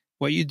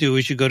 what you do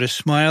is you go to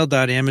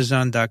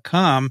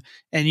smile.amazon.com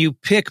and you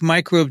pick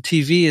Microbe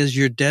TV as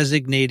your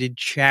designated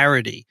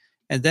charity.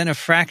 And then a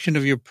fraction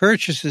of your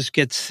purchases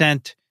get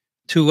sent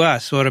to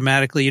us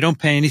automatically. You don't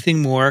pay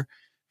anything more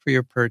for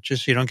your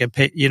purchase. You don't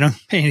pay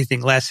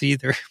anything less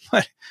either,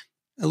 but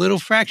a little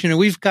fraction. And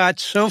we've got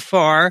so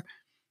far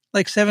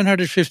like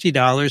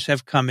 $750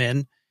 have come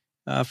in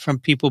from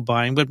people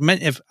buying. But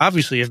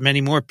obviously, if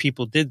many more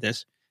people did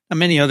this,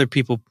 many other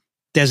people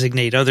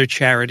designate other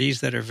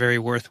charities that are very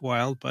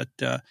worthwhile. But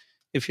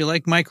if you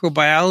like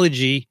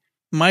microbiology,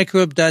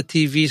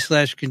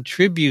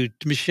 microbe.tv/contribute.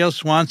 Michelle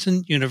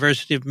Swanson,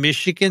 University of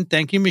Michigan.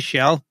 Thank you,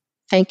 Michelle.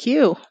 Thank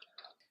you.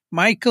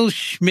 Michael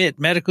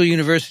Schmidt, Medical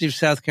University of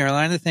South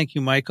Carolina. Thank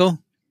you, Michael.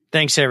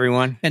 Thanks,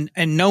 everyone. And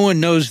no one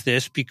knows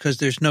this because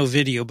there's no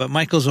video, but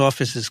Michael's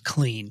office is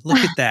clean. Look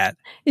at that.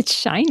 It's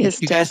shiny. His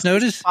you guys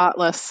notice?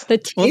 Spotless.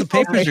 All the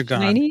papers are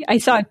gone. Shiny. I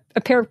saw a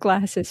pair of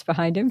glasses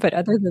behind him, but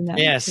other than that.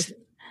 Yes.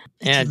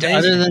 And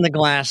other than the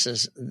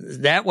glasses,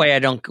 that way I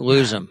don't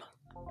lose them.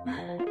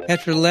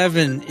 Petra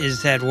Levin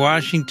is at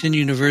Washington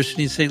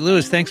University in St.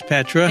 Louis. Thanks,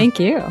 Petra. Thank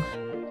you.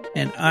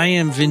 And I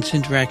am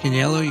Vincent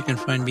Racaniello. You can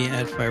find me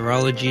at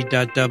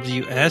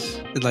virology.ws.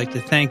 I'd like to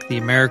thank the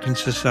American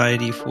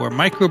Society for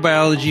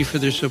Microbiology for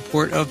their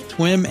support of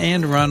TWiM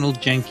and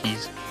Ronald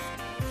Jenkins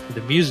for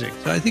the music.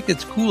 So I think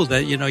it's cool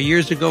that,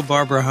 years ago,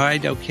 Barbara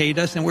Hyde okayed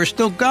us, and we're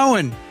still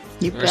going.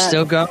 We're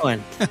still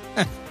going.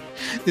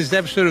 This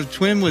episode of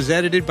TWiM was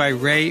edited by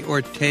Ray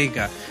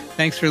Ortega.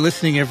 Thanks for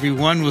listening,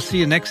 everyone. We'll see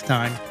you next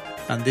time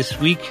on This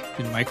Week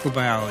in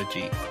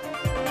Microbiology.